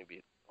 Yeah,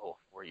 maybe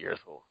 4 years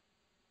old.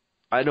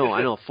 I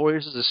know. 4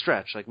 years is a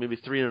stretch, like maybe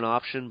 3 and an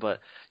option, but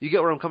you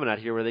get where I'm coming at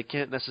here, where they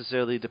can't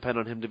necessarily depend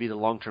on him to be the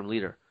long-term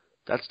leader.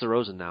 That's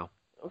DeRozan now.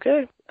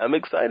 Okay, I'm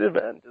excited,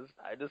 man.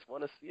 I just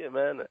want to see it,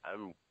 man.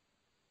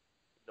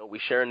 We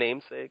share a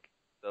namesake,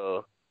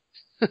 so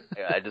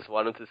I just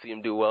wanted to see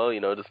him do well.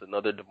 Just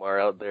another DeMar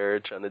out there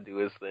trying to do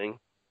his thing.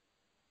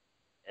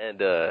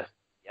 And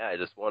I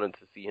just wanted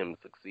to see him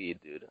succeed,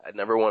 dude. I'd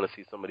never want to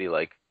see somebody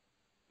like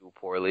do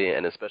poorly,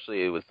 and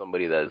especially with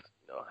somebody that's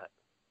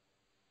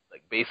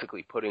like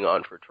basically putting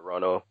on for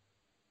Toronto.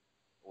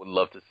 Would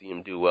love to see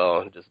him do well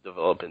and just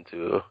develop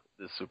into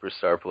this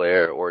superstar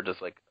player, or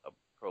just like a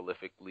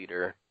prolific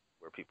leader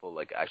where people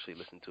like actually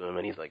listen to him,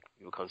 and he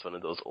becomes one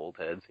of those old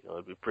heads.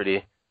 It'd be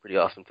pretty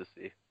awesome to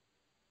see.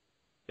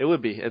 It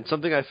would be. And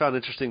something I found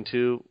interesting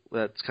too,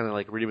 that's kind of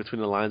like reading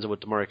between the lines of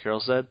what DeMar Carroll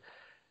said,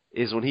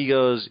 is when he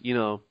goes,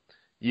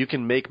 you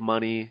can make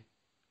money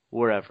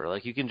wherever.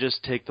 Like you can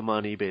just take the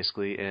money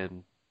basically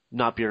and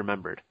not be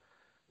remembered.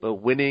 But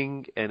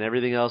winning and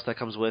everything else that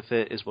comes with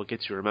it is what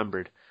gets you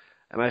remembered.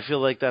 And I feel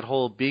like that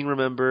whole being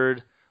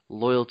remembered,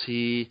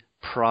 loyalty,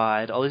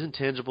 pride, all these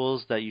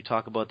intangibles that you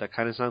talk about that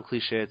kind of sound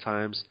cliche at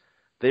times,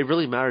 they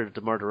really matter to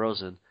DeMar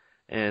DeRozan.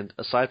 And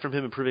aside from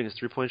him improving his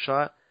three-point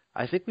shot,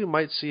 I think we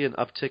might see an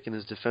uptick in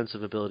his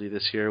defensive ability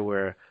this year,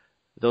 where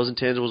those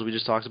intangibles we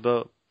just talked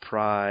about,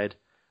 pride,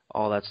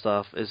 all that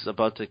stuff, is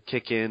about to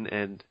kick in,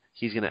 and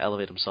he's going to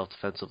elevate himself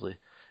defensively.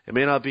 It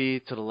may not be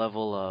to the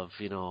level of,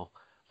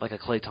 like a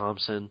Klay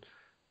Thompson,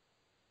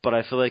 but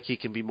I feel like he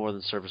can be more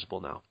than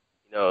serviceable now.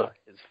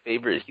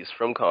 He's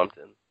from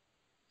Compton.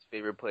 His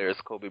favorite player is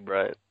Kobe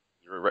Bryant.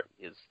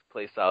 His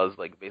play style is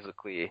like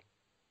basically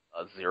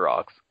a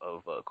Xerox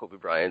of Kobe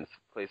Bryant's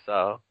play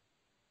style.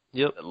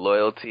 Yep. The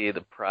loyalty,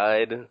 the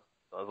pride,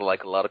 sounds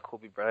like a lot of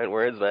Kobe Bryant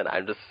words, man.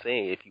 I'm just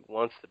saying, if he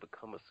wants to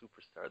become a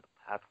superstar, the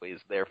pathway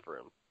is there for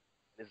him.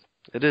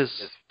 It is.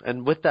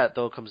 And with that,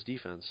 though, comes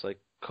defense. Like,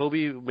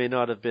 Kobe may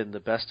not have been the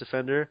best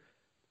defender,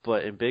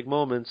 but in big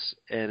moments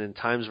and in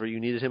times where you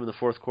needed him in the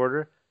fourth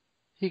quarter,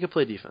 he could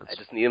play defense. I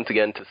just need him to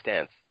get into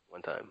stance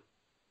one time.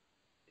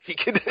 If he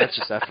could. That's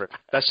just effort.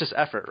 That's just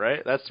effort,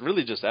 right? That's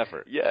really just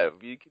effort. Yeah,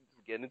 if you could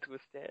get into a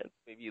stance,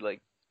 maybe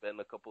like spend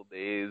a couple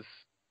days.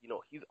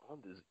 He's on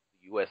this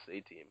USA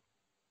team,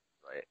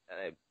 right? And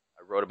I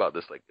wrote about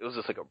this, like, it was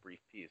just like a brief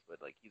piece, but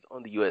like he's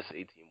on the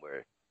USA team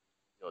where,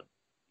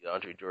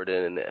 DeAndre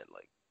Jordan and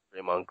like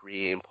Draymond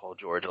Green, Paul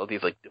George, all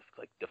these like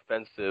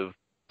defensive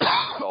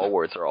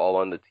stalwarts are all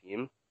on the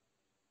team.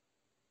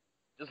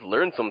 Just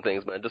learn some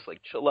things, man. Just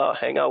like chill out,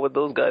 hang out with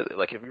those guys.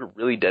 Like if you're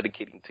really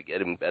dedicating to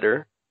getting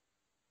better,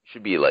 you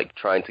should be like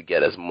trying to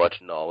get as much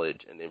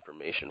knowledge and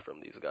information from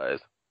these guys.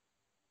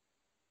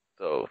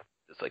 So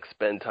just like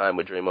spend time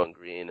with Draymond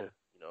Green,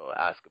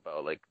 ask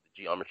about like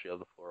the geometry of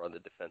the floor on the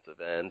defensive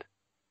end,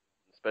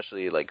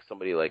 especially like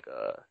somebody like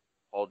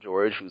Paul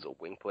George, who's a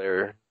wing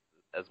player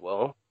as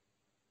well.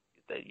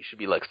 That you should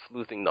be like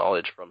sleuthing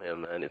knowledge from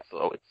him, and it's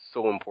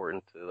so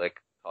important to like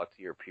talk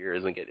to your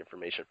peers and get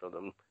information from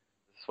them.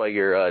 That's why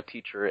your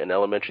teacher in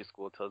elementary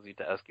school tells you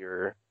to ask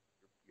your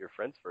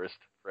friends first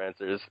for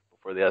answers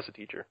before they ask the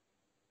teacher.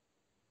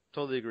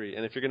 Totally agree.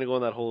 And if you're going to go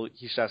on that whole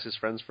he should ask his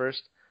friends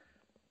first,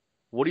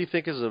 what do you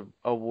think is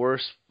a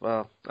worse,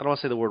 I don't want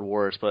to say the word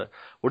worse, but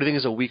what do you think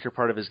is a weaker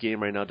part of his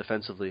game right now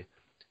defensively?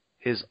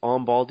 His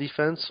on-ball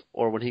defense,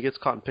 or when he gets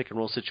caught in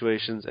pick-and-roll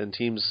situations and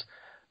teams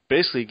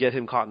basically get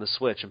him caught in the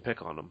switch and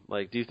pick on him?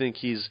 Like, do you think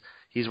he's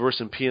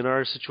worse in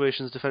PNR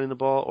situations defending the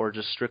ball, or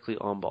just strictly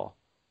on-ball?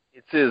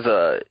 It's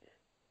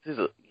his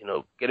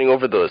getting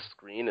over the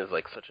screen is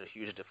like such a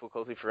huge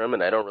difficulty for him,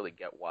 and I don't really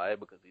get why,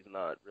 because he's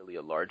not really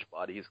a large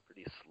body. He's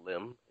pretty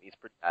slim.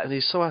 And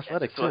he's so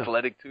athletic, too. So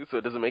athletic, too, so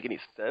it doesn't make any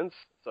sense.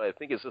 So I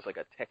think it's just like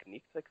a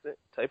technique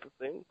type of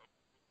thing,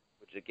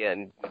 which,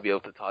 again, you'd be able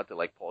to talk to,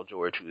 like, Paul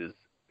George, who is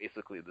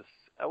basically this,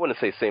 I wouldn't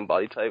say same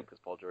body type, because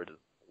Paul George is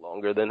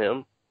longer than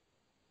him,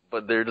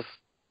 but they're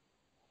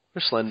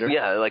slender.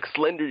 Yeah, like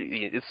slender.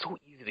 It's so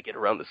easy to get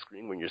around the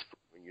screen when you're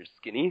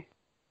skinny.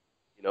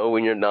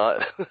 When you're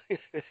not.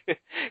 It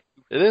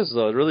is,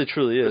 though. It really,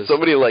 truly is. For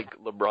somebody like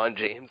LeBron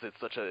James, it's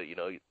such a, you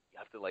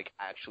have to, like,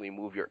 actually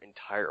move your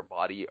entire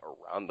body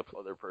around the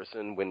other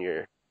person when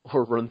you're...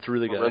 Or run through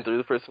the guy. Run through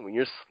the person. When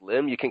you're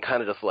slim, you can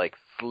kind of just, like,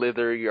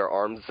 slither your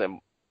arm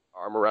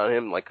around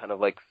him, like, kind of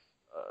like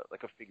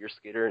a figure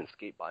skater and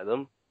skate by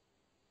them.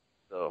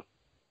 So,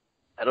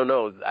 I don't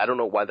know. I don't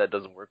know why that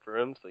doesn't work for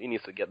him, so he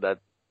needs to get that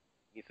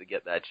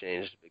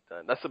changed big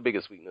time. That's the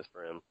biggest weakness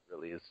for him,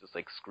 really. It's just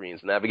like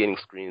screens, navigating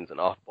screens and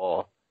off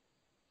ball.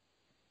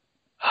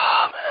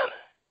 Ah,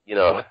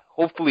 man.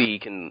 Hopefully he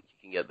can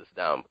get this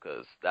down,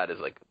 because that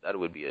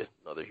would be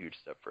another huge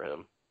step for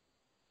him.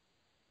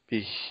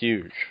 Be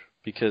huge,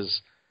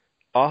 because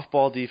off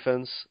ball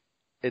defense,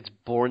 it's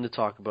boring to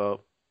talk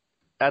about.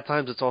 At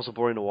times it's also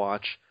boring to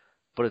watch,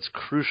 but it's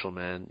crucial,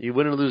 man. You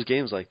win or lose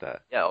games like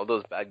that. Yeah, all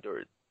those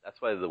backdoor. That's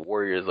why the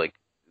Warriors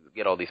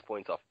get all these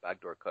points off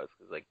backdoor cuts,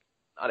 because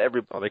not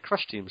everybody. Oh, they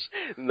crush teams.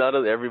 Not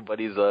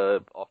everybody's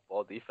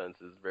off-ball defense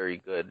is very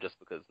good, just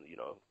because it's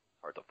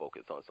hard to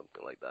focus on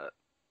something like that.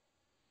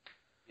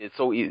 It's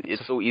so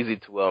easy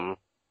to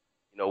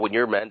when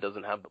your man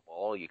doesn't have the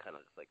ball, you kind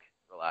of just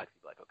relax.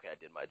 You're like, okay, I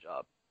did my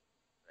job,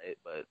 right?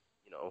 But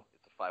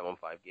it's a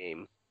 5-on-5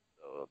 game,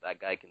 so that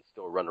guy can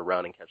still run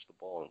around and catch the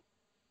ball and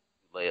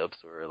do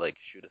layups or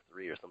shoot a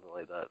three or something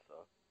like that. So.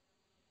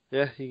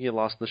 Yeah, you can get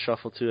lost in the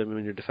shuffle, too,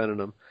 when you're defending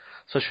him.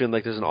 Especially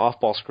when, there's an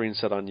off-ball screen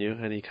set on you,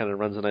 and he kind of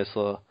runs a nice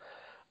little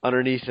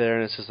underneath there,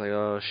 and it's just like,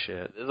 oh,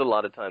 shit. There's a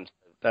lot of times.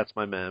 That's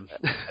my man.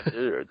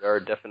 There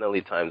are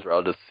definitely times where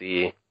I'll just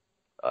see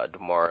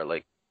DeMar,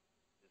 his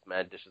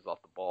man dishes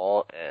off the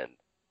ball, and,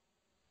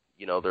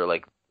 they're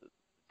the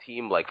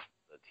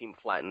team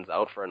flattens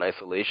out for an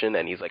isolation,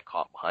 and he's,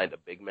 caught behind a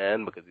big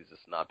man because he's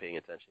just not paying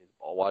attention. He's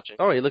ball watching.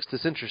 Oh, he looks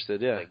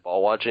disinterested, yeah.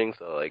 Ball watching,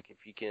 so, if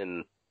he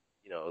can...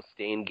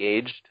 stay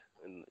engaged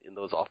in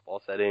those off-ball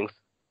settings,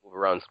 move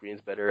around screens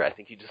better. I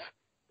think he just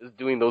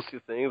doing those two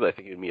things, I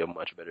think he'd be a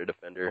much better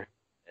defender,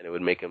 and it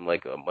would make him,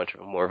 a much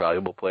more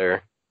valuable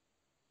player.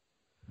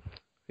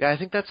 Yeah, I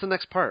think that's the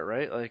next part,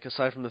 right?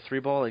 Aside from the three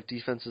ball,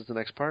 defense is the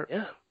next part.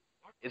 Yeah.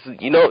 It's,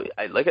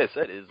 like I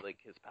said, is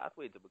his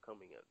pathway to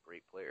becoming a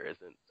great player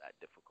isn't that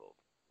difficult.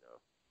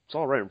 It's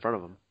all right in front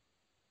of him.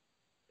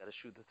 Gotta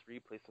shoot the three,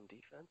 play some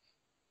defense.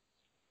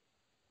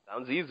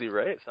 Sounds easy,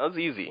 right? Sounds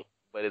easy.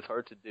 But it's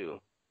hard to do.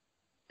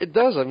 It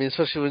does. I mean,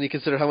 especially when you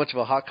consider how much of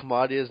a hot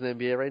commodity is in the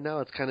NBA right now.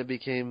 It's kind of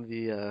became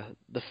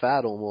the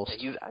fad almost.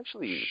 He's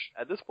actually,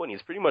 at this point,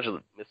 he's pretty much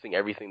missing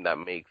everything that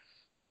makes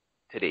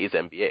today's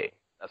NBA.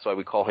 That's why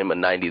we call him a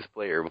 90s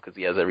player, because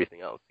he has everything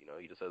else.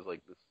 He just has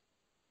this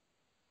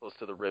close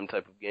to the rim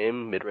type of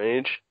game,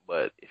 mid-range.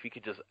 But if he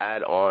could just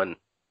add on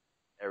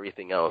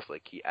everything else,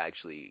 he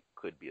actually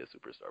could be a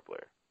superstar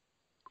player.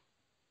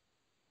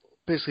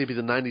 Basically, it'd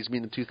be the 90s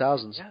meeting the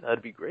 2000s. Yeah,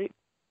 that'd be great.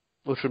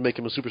 Which would make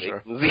him a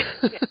superstar.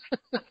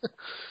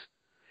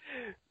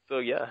 So,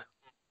 yeah.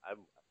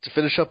 To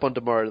finish up on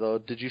DeMar, though,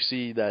 did you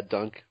see that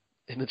dunk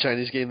in the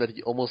Chinese game that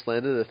he almost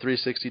landed? A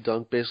 360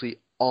 dunk basically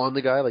on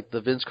the guy, like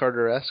the Vince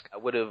Carter-esque? I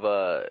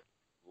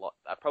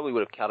probably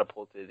would have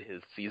catapulted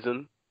his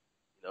season,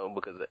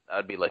 because that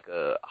would be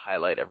a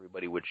highlight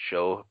everybody would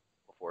show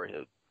before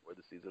the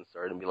season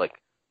started and be like,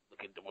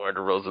 look at DeMar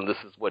DeRozan,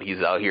 this is what he's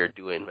out here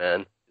doing, man.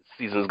 His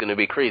season's going to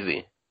be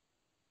crazy.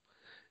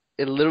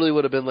 It literally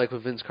would have been like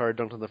when Vince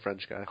Carter dunked on the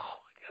French guy. Oh,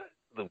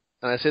 my God.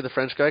 And I say the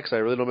French guy because I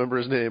really don't remember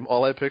his name.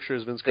 All I picture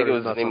is Vince Carter. I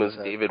think his name was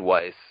David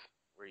Weiss,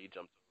 where he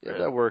jumped over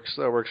him. That works.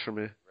 That works for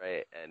me.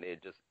 Right, and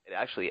it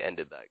actually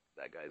ended that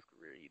guy's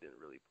career. He didn't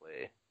really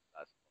play.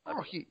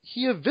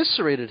 He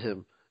eviscerated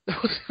him. That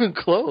wasn't even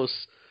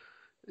close.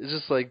 It's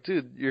just like,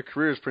 dude, your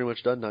career is pretty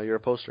much done now. You're a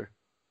poster.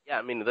 Yeah,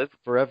 I mean, that's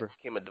forever.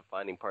 Became a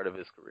defining part of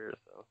his career,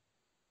 so.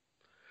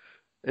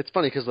 It's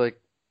funny because,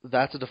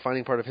 that's a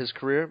defining part of his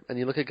career. And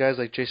you look at guys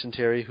like Jason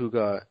Terry, who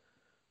got,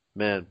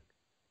 one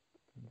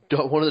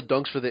of the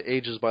dunks for the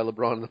ages by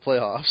LeBron in the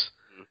playoffs.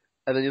 Mm-hmm.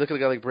 And then you look at a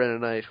guy like Brandon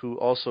Knight, who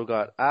also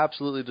got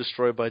absolutely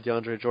destroyed by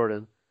DeAndre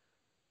Jordan.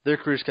 Their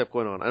careers kept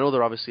going on. I know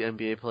they're obviously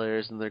NBA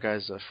players, and their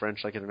guy's a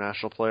French,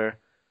 international player.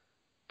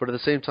 But at the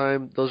same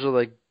time, those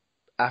are,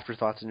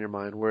 afterthoughts in your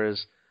mind,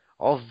 whereas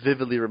I'll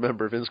vividly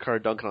remember Vince Carter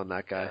dunking on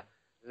that guy.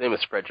 His name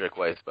is Frederick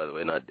Weiss, by the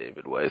way, not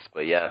David Weiss,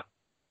 but yeah.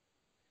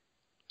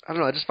 I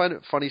don't know. I just find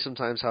it funny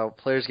sometimes how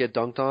players get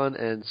dunked on,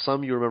 and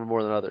some you remember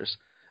more than others.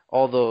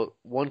 Although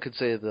one could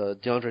say the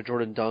DeAndre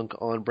Jordan dunk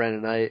on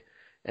Brandon Knight,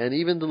 and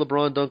even the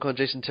LeBron dunk on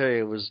Jason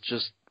Terry was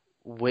just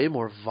way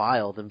more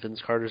vile than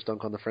Vince Carter's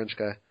dunk on the French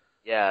guy.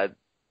 Yeah,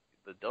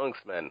 the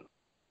dunks, man,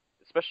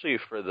 especially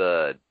for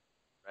the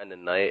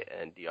Brandon Knight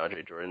and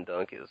DeAndre Jordan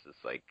dunk, is just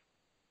like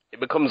it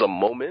becomes a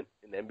moment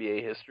in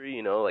NBA history.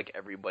 You know, like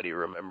everybody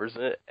remembers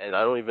it, and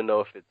I don't even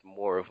know if it's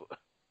more of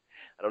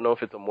I don't know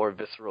if it's a more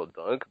visceral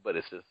dunk, but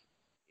it's just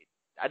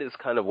that is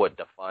kind of what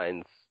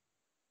defines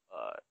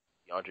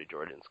DeAndre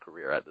Jordan's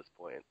career at this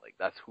point. Like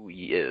that's who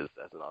he is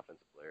as an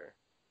offensive player.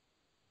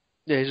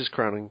 Yeah, he's just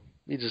crowning.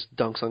 He just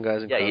dunks on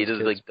guys. And yeah, he crowns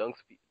just kids. like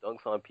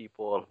dunks on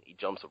people. He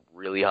jumps up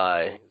really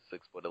high. He's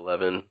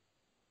 6'11".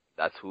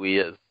 That's who he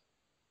is.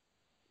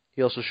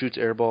 He also shoots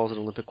air balls at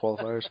Olympic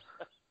qualifiers.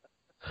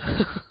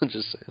 I'm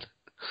just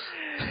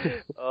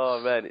saying.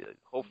 Oh man,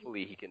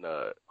 hopefully he can.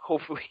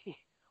 Hopefully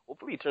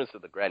he turns to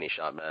the granny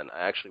shot, man.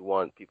 I actually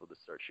want people to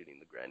start shooting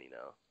the granny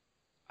now.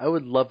 I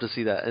would love to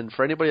see that. And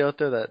for anybody out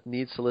there that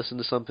needs to listen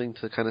to something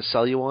to kind of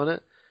sell you on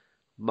it,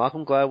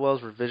 Malcolm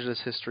Gladwell's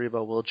revisionist history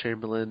about Will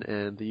Chamberlain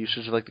and the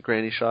usage of like the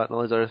granny shot and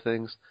all these other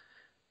things,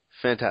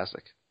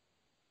 fantastic.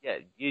 Yeah,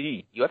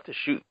 you have to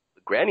shoot.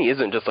 The granny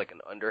isn't just like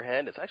an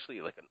underhand. It's actually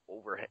like an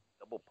overhand,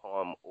 double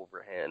palm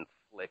overhand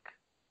flick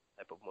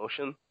type of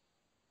motion.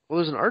 Well,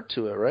 there's an art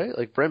to it, right?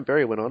 Like Brent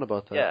Berry went on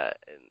about that.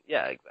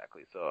 Yeah,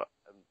 exactly. So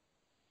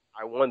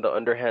I want the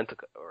underhand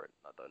or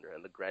not the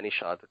underhand, the granny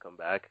shot to come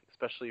back,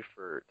 especially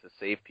to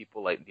save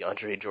people like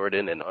DeAndre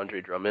Jordan and Andre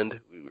Drummond,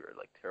 who were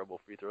like terrible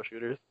free throw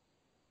shooters.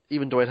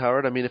 Even Dwight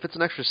Howard. I mean, if it's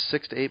an extra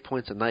 6 to 8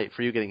 points a night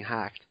for you getting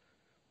hacked,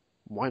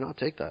 why not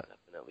take that?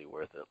 Definitely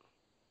worth it.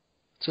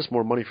 It's just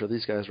more money for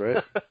these guys,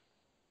 right?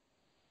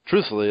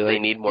 Truthfully, like, they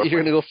need more.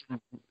 You're going to go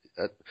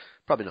from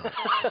probably not,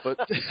 but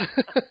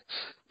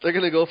they're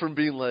going to go from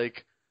being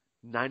like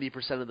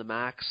 90% of the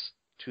max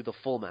to the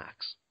full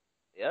max.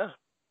 Yeah.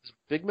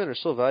 Big men are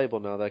so valuable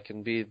now that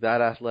can be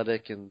that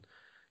athletic and,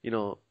 you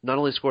know, not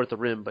only score at the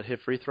rim but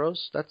hit free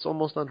throws. That's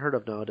almost unheard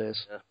of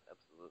nowadays. Yeah,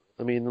 absolutely.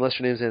 I mean, unless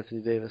your name's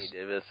Anthony Davis. Anthony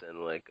Davis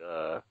and like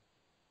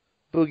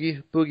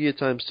Boogie at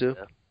times too.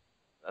 Yeah,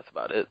 that's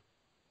about it.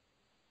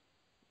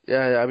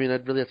 Yeah, I mean,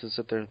 I'd really have to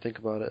sit there and think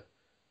about it.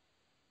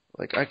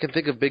 Like, I can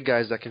think of big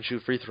guys that can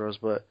shoot free throws,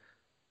 but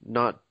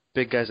not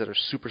big guys that are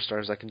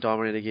superstars that can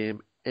dominate a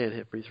game and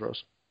hit free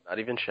throws. Not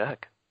even Shaq.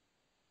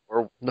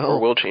 Or No.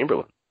 Will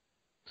Chamberlain.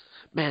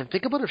 Man,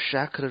 think about if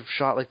Shaq could have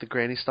shot like the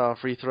granny-style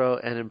free throw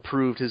and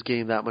improved his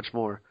game that much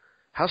more.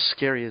 How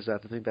scary is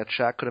that to think that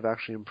Shaq could have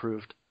actually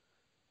improved?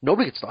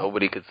 Nobody could stop him.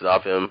 Nobody could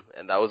stop him,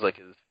 and that was like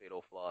his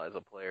fatal flaw as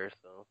a player.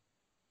 So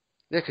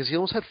Yeah, because he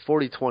almost had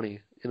 40-20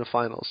 in the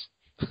finals.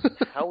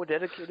 how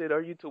dedicated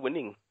are you to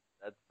winning?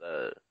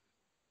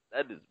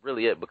 That is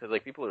really it, because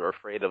like people are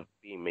afraid of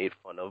being made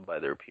fun of by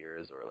their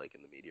peers or like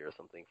in the media or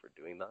something for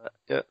doing that.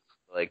 Yeah.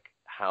 Like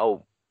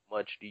how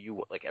much do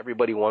you like?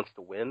 Everybody wants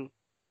to win,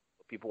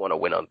 but people want to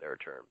win on their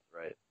terms,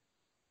 right?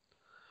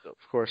 So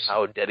Of course.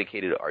 how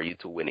dedicated are you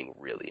to winning,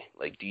 really?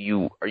 Like,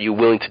 are you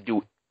willing to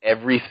do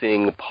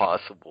everything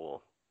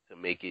possible to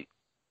make it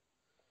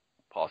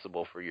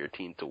possible for your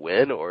team to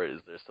win, or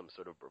is there some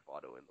sort of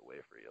bravado in the way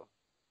for you?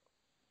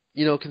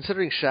 You know,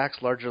 considering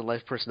Shaq's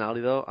larger-than-life personality,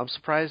 though, I'm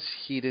surprised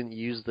he didn't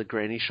use the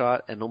granny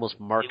shot and almost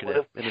market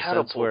it in a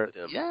sense where,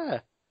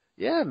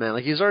 yeah, man,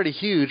 like he's already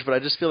huge, but I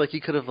just feel like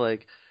he could have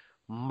like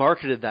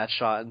marketed that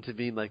shot into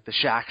being like the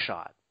Shaq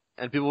shot,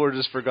 and people would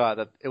just forgot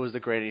that it was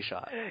the granny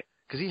shot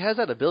because he has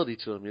that ability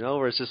to him, you know,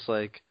 where it's just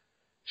like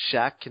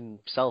Shaq can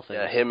sell things.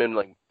 Yeah, him and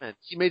like man,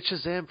 he made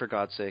Shazam for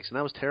God's sakes, and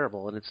that was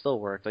terrible, and it still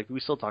worked. Like we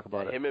still talk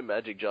about it. Him and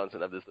Magic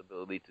Johnson have this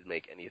ability to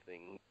make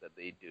anything that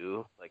they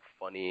do like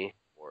funny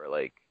or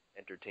like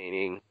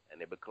entertaining,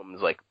 and it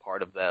becomes like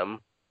part of them,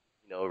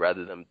 you know,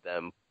 rather than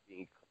them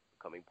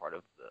becoming part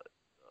of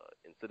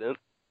the incident.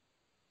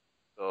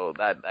 So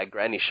that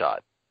granny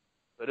shot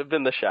could have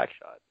been the Shaq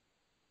shot.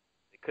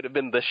 It could have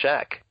been the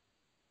Shaq.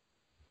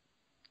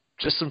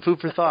 Just some food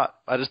for thought.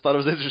 I just thought it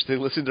was interesting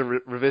listening to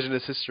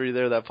Revisionist History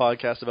there, that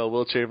podcast about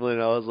Will Chamberlain,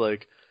 and I was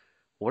like,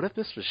 what if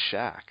this was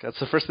Shaq? That's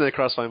the first thing that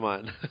crossed my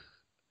mind,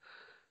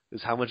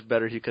 is how much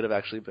better he could have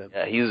actually been.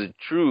 Yeah, he's a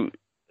true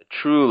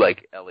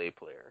like LA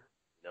player,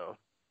 you know.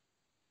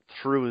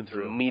 Through and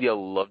through. The media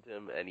loved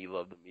him, and he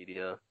loved the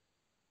media,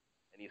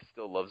 and he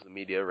still loves the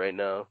media right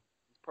now.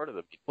 He's part of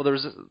the. Well,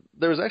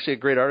 there was actually a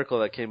great article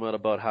that came out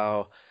about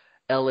how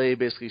LA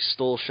basically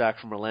stole Shaq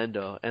from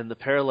Orlando, and the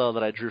parallel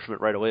that I drew from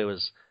it right away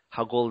was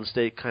how Golden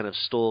State kind of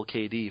stole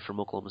KD from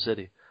Oklahoma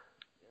City.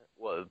 Yeah,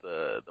 well,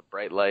 the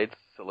bright lights,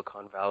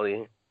 Silicon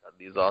Valley,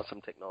 these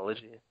awesome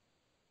technology.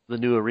 The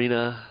new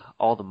arena,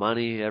 all the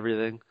money,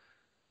 everything.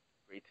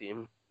 Great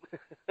team.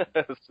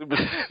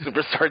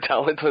 Superstar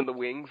talent on the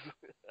wings.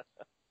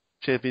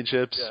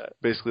 Championships,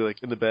 basically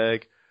like in the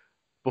bag.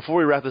 Before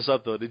we wrap this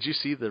up, though, did you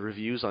see the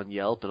reviews on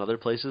Yelp and other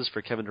places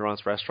for Kevin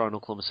Durant's restaurant in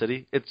Oklahoma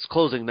City? It's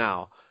closing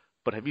now,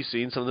 but have you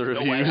seen some of the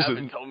reviews? No, I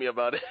haven't. Tell me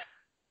about it.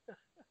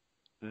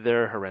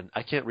 They're horrendous.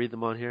 I can't read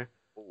them on here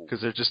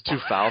because they're just too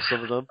foul,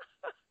 some of them.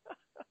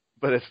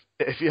 But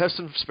if you have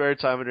some spare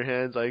time on your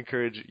hands, I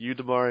encourage you,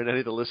 DeMar, and any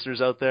of the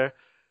listeners out there,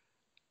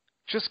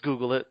 just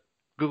Google it.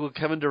 Google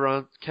Kevin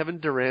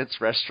Durant's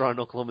restaurant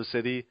in Oklahoma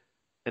City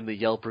and the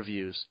Yelp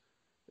reviews.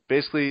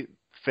 Basically,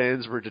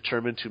 fans were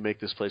determined to make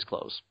this place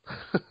close.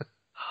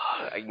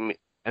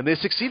 And they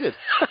succeeded.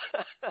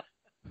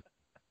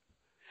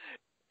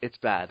 It's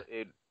bad.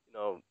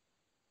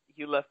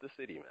 He left the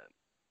city, man.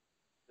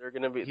 They're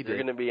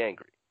gonna be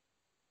angry.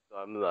 So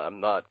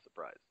I'm not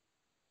surprised.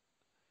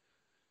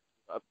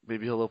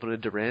 Maybe he'll open a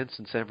Durant's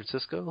in San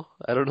Francisco.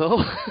 I don't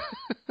know.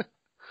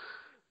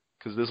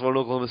 Because this one in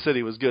Oklahoma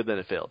City was good, then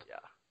it failed. Yeah.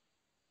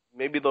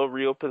 Maybe they'll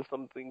reopen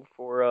something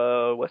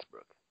for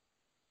Westbrook.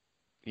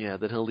 Yeah,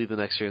 then he'll leave the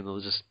next year and they'll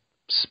just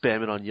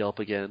spam it on Yelp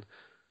again.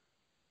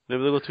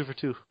 Maybe they'll go 2 for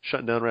 2,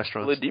 shutting down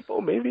restaurants.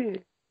 Oladipo,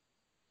 maybe.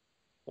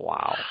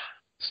 Wow.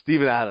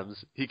 Steven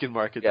Adams, he can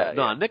market that.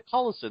 No, Nick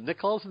Collison. Nick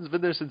Collison's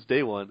been there since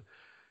day one.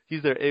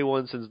 He's their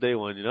A1 since day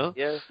one, you know?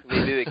 Yeah,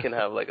 maybe they can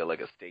have like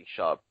a steak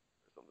shop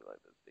or something like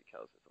that,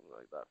 steakhouse or something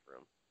like that for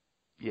him.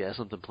 Yeah,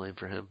 something plain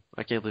for him.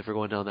 I can't believe we're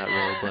going down that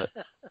road, but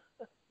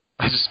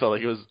I just felt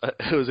like it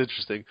was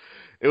interesting.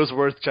 It was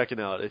worth checking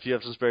out. If you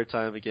have some spare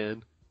time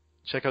again,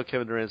 check out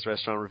Kevin Durant's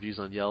restaurant reviews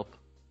on Yelp.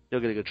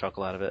 You'll get a good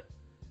chuckle out of it.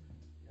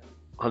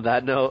 On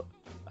that note,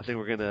 I think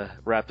we're going to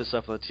wrap this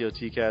up on the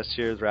TOT cast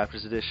here, the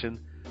Raptors edition.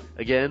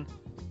 Again,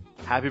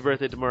 happy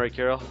birthday to DeMarre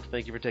Carroll.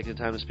 Thank you for taking the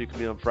time to speak with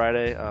me on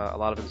Friday. A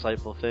lot of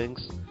insightful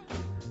things.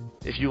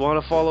 If you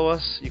want to follow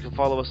us, you can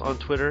follow us on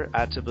Twitter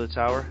at Tip of the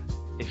Tower.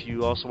 If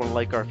you also want to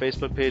like our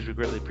Facebook page, we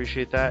greatly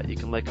appreciate that. You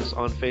can like us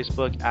on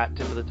Facebook at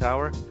Tip of the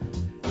Tower.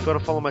 If you want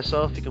to follow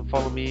myself, you can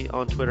follow me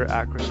on Twitter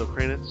at Chris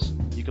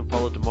O'Kranitz. You can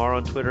follow DeMar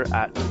on Twitter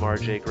at DeMar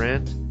J.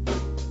 Grant.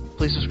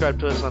 Please subscribe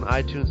to us on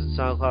iTunes and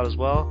SoundCloud as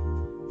well.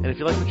 And if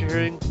you like what you're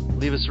hearing,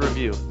 leave us a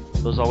review.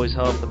 Those always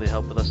help, and they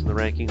help with us in the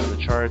rankings and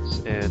the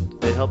charts, and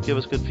they help give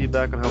us good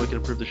feedback on how we can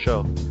improve the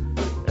show.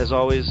 As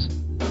always,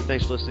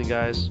 thanks for listening,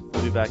 guys.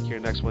 We'll be back here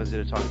next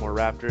Wednesday to talk more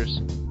Raptors.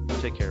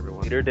 Take care,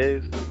 everyone. Later,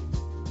 Dave.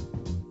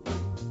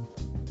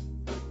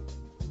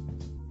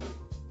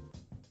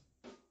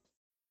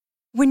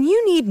 When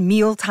you need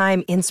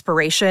mealtime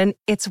inspiration,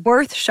 it's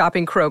worth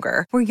shopping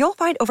Kroger, where you'll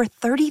find over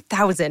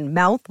 30,000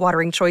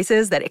 mouth-watering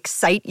choices that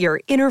excite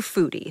your inner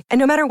foodie. And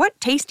no matter what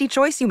tasty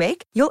choice you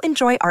make, you'll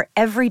enjoy our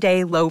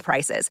everyday low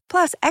prices,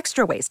 plus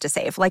extra ways to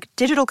save, like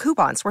digital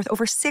coupons worth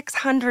over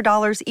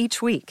 $600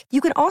 each week. You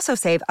can also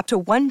save up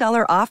to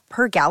 $1 off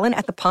per gallon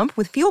at the pump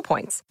with fuel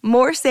points.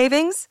 More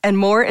savings and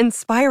more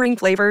inspiring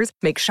flavors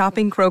make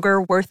shopping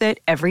Kroger worth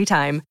it every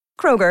time.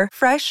 Kroger,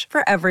 fresh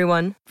for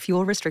everyone.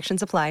 Fuel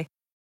restrictions apply.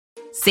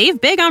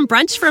 Save big on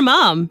brunch for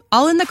mom,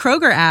 all in the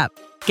Kroger app.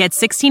 Get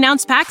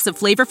 16-ounce packs of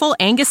flavorful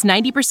Angus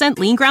 90%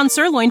 lean ground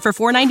sirloin for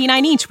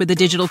 $4.99 each with a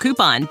digital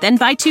coupon. Then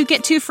buy 2,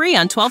 get 2 free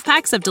on 12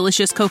 packs of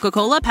delicious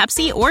Coca-Cola,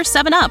 Pepsi, or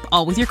 7-Up,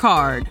 all with your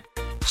card.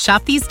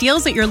 Shop these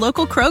deals at your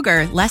local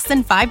Kroger, less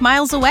than 5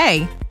 miles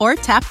away. Or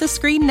tap the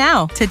screen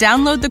now to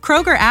download the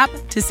Kroger app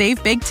to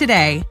save big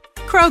today.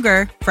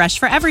 Kroger, fresh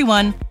for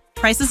everyone.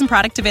 Prices and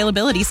product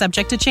availability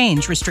subject to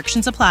change.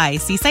 Restrictions apply.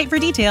 See site for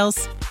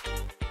details.